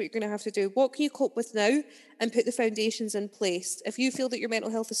is just what you're going to have to do. What can you cope with now and put the foundations in place? If you feel that your mental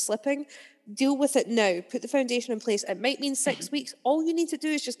health is slipping, deal with it now. Put the foundation in place. It might mean 6 weeks. All you need to do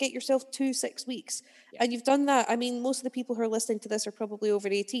is just get yourself to 6 weeks. Yeah. And you've done that. I mean, most of the people who are listening to this are probably over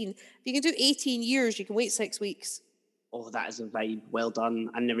 18. If you can do 18 years, you can wait 6 weeks. Oh, that is a vibe. Well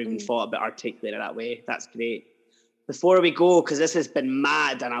done. I never even thought about articulating it that way. That's great. Before we go, because this has been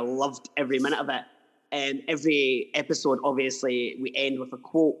mad and I loved every minute of it, every episode, obviously, we end with a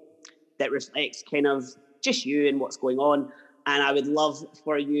quote that reflects kind of just you and what's going on. And I would love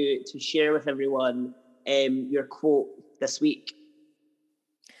for you to share with everyone your quote this week.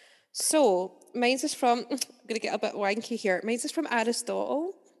 So, mine's is from, I'm going to get a bit wanky here. Mine's is from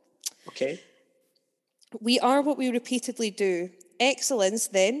Aristotle. Okay. We are what we repeatedly do. Excellence,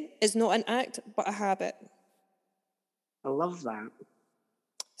 then, is not an act, but a habit. I love that.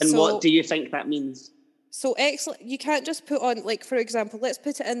 And So, what do you think that means? So excellent. You can't just put on, like, for example, let's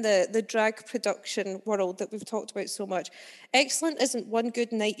put it in the drag production world that we've talked about so much. Excellent isn't one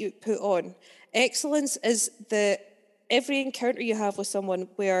good night you put on. Excellence is every encounter you have with someone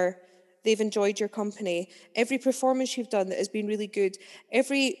where they've enjoyed your company, every performance you've done that has been really good,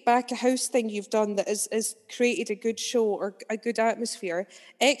 every back of house thing you've done that has created a good show or a good atmosphere.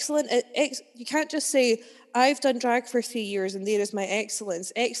 Excellent. You can't just say, I've done drag for 3 years and there is my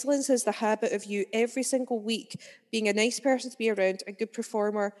excellence. Excellence is the habit of you every single week being a nice person to be around, a good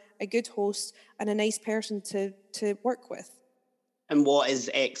performer, a good host, and a nice person to work with. And what is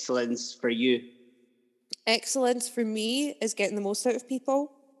excellence for you? Excellence for me is getting the most out of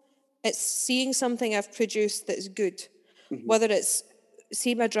people. It's seeing something I've produced that is good. Mm-hmm. Whether it's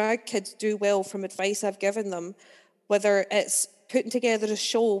see my drag kids do well from advice I've given them, whether it's putting together a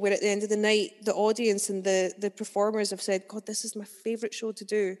show where at the end of the night, the audience and the performers have said, God, this is my favourite show to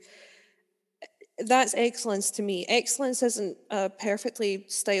do. That's excellence to me. Excellence isn't a perfectly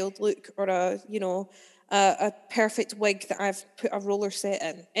styled look or a perfect wig that I've put a roller set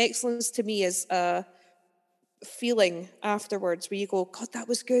in. Excellence to me is a feeling afterwards where you go, God, that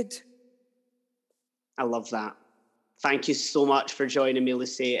was good. I love that. Thank you so much for joining me,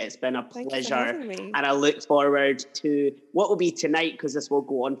 Lucy. It's been a pleasure. And I look forward to what will be tonight, because this will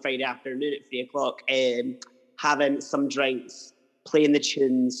go on Friday afternoon at 3 o'clock, having some drinks, playing the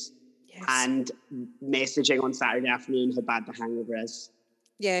tunes, yes, and messaging on Saturday afternoon how bad the hangover is.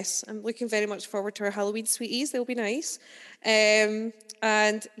 Yes, I'm looking very much forward to our Halloween sweeties. They'll be nice. And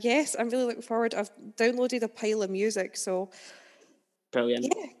yes, I'm really looking forward. I've downloaded a pile of music, so brilliant.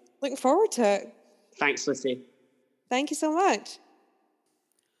 Yeah, looking forward to it. Thanks, Lucy. Thank you so much.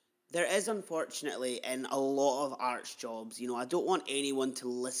 There is, unfortunately, in a lot of arts jobs, I don't want anyone to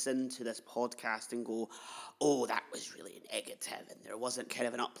listen to this podcast and go, oh, that was really negative and there wasn't kind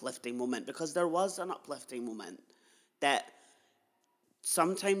of an uplifting moment, because there was an uplifting moment. That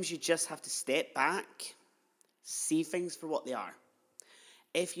sometimes you just have to step back, see things for what they are.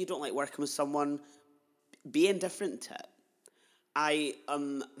 If you don't like working with someone, be indifferent to it. I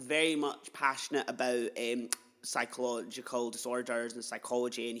am very much passionate about psychological disorders and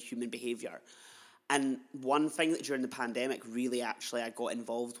psychology and human behaviour. And one thing that during the pandemic really actually I got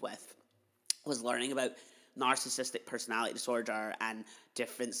involved with was learning about narcissistic personality disorder and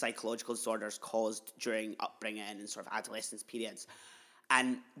different psychological disorders caused during upbringing and sort of adolescence periods.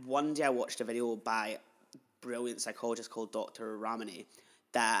 And one day I watched a video by a brilliant psychologist called Dr. Ramani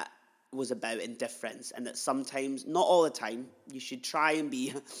that was about indifference, and that sometimes, not all the time, you should try and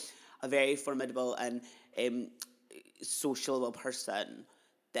be a very formidable and sociable person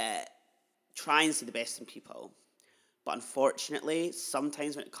that try and see the best in people. But unfortunately,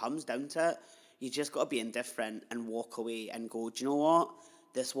 sometimes when it comes down to it, you just got to be indifferent and walk away and go, do you know what?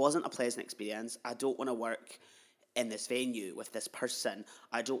 This wasn't a pleasant experience. I don't want to work in this venue with this person.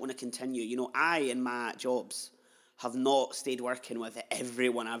 I don't want to continue. I, in my jobs, have not stayed working with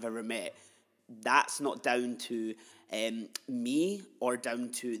everyone I've ever met. That's not down to me or down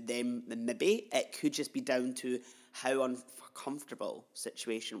to them, maybe. It could just be down to how uncomfortable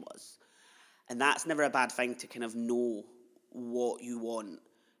situation was. And that's never a bad thing, to kind of know what you want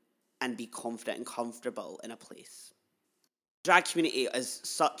and be confident and comfortable in a place. Drag community is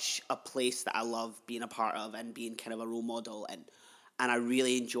such a place that I love being a part of and being kind of a role model, and I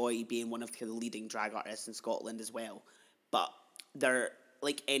really enjoy being one of the leading drag artists in Scotland as well. But there,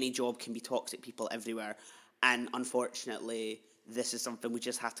 like any job, can be toxic people everywhere, and unfortunately this is something we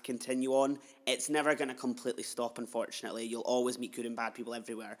just have to continue on. It's never going to completely stop, unfortunately. You'll always meet good and bad people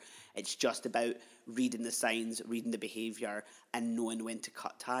everywhere. It's just about reading the signs, reading the behaviour, and knowing when to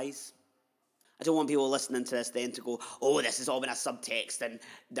cut ties. I don't want people listening to this then to go, oh, this has all been a subtext and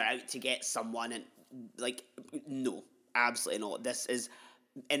they're out to get someone. And no, absolutely not. This is,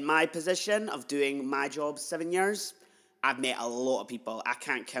 in my position of doing my job 7 years, I've met a lot of people. I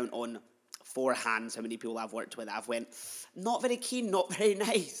can't count on 4 hands how many people I've worked with. I've went, not very keen, not very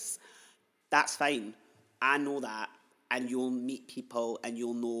nice. That's fine. I know that. And you'll meet people and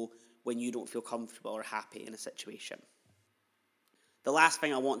you'll know when you don't feel comfortable or happy in a situation. The last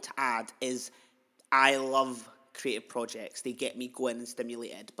thing I want to add is I love creative projects. They get me going and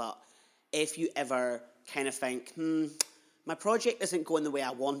stimulated, but if you ever kind of think, my project isn't going the way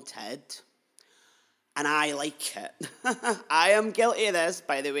I wanted, and I like it. I am guilty of this,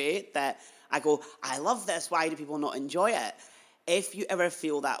 by the way, that I go, I love this, why do people not enjoy it? If you ever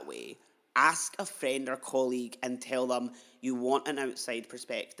feel that way, ask a friend or colleague and tell them you want an outside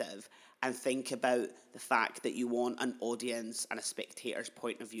perspective, and think about the fact that you want an audience and a spectator's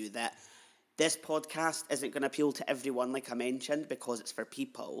point of view, that this podcast isn't going to appeal to everyone, like I mentioned, because it's for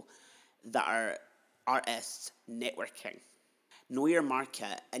people that are artists networking. Know your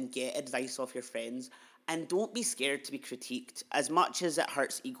market and get advice off your friends, and don't be scared to be critiqued. As much as it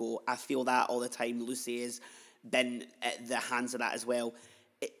hurts ego, I feel that all the time. Lucy has been at the hands of that as well.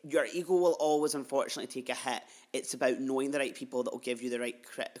 Your ego will always, unfortunately, take a hit. It's about knowing the right people that will give you the right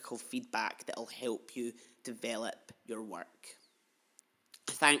critical feedback that will help you develop your work.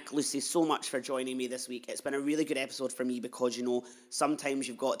 Thank Lucy so much for joining me this week. It's been a really good episode for me because, sometimes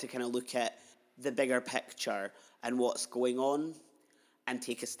you've got to kind of look at the bigger picture and what's going on and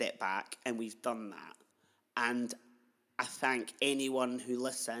take a step back, and we've done that. And I thank anyone who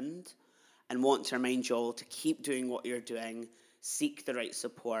listened, and want to remind you all to keep doing what you're doing, seek the right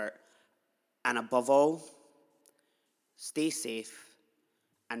support, and above all, stay safe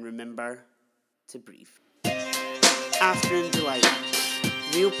and remember to breathe. Afternoon Delight.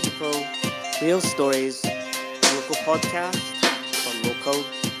 Real people, real stories, local podcast for local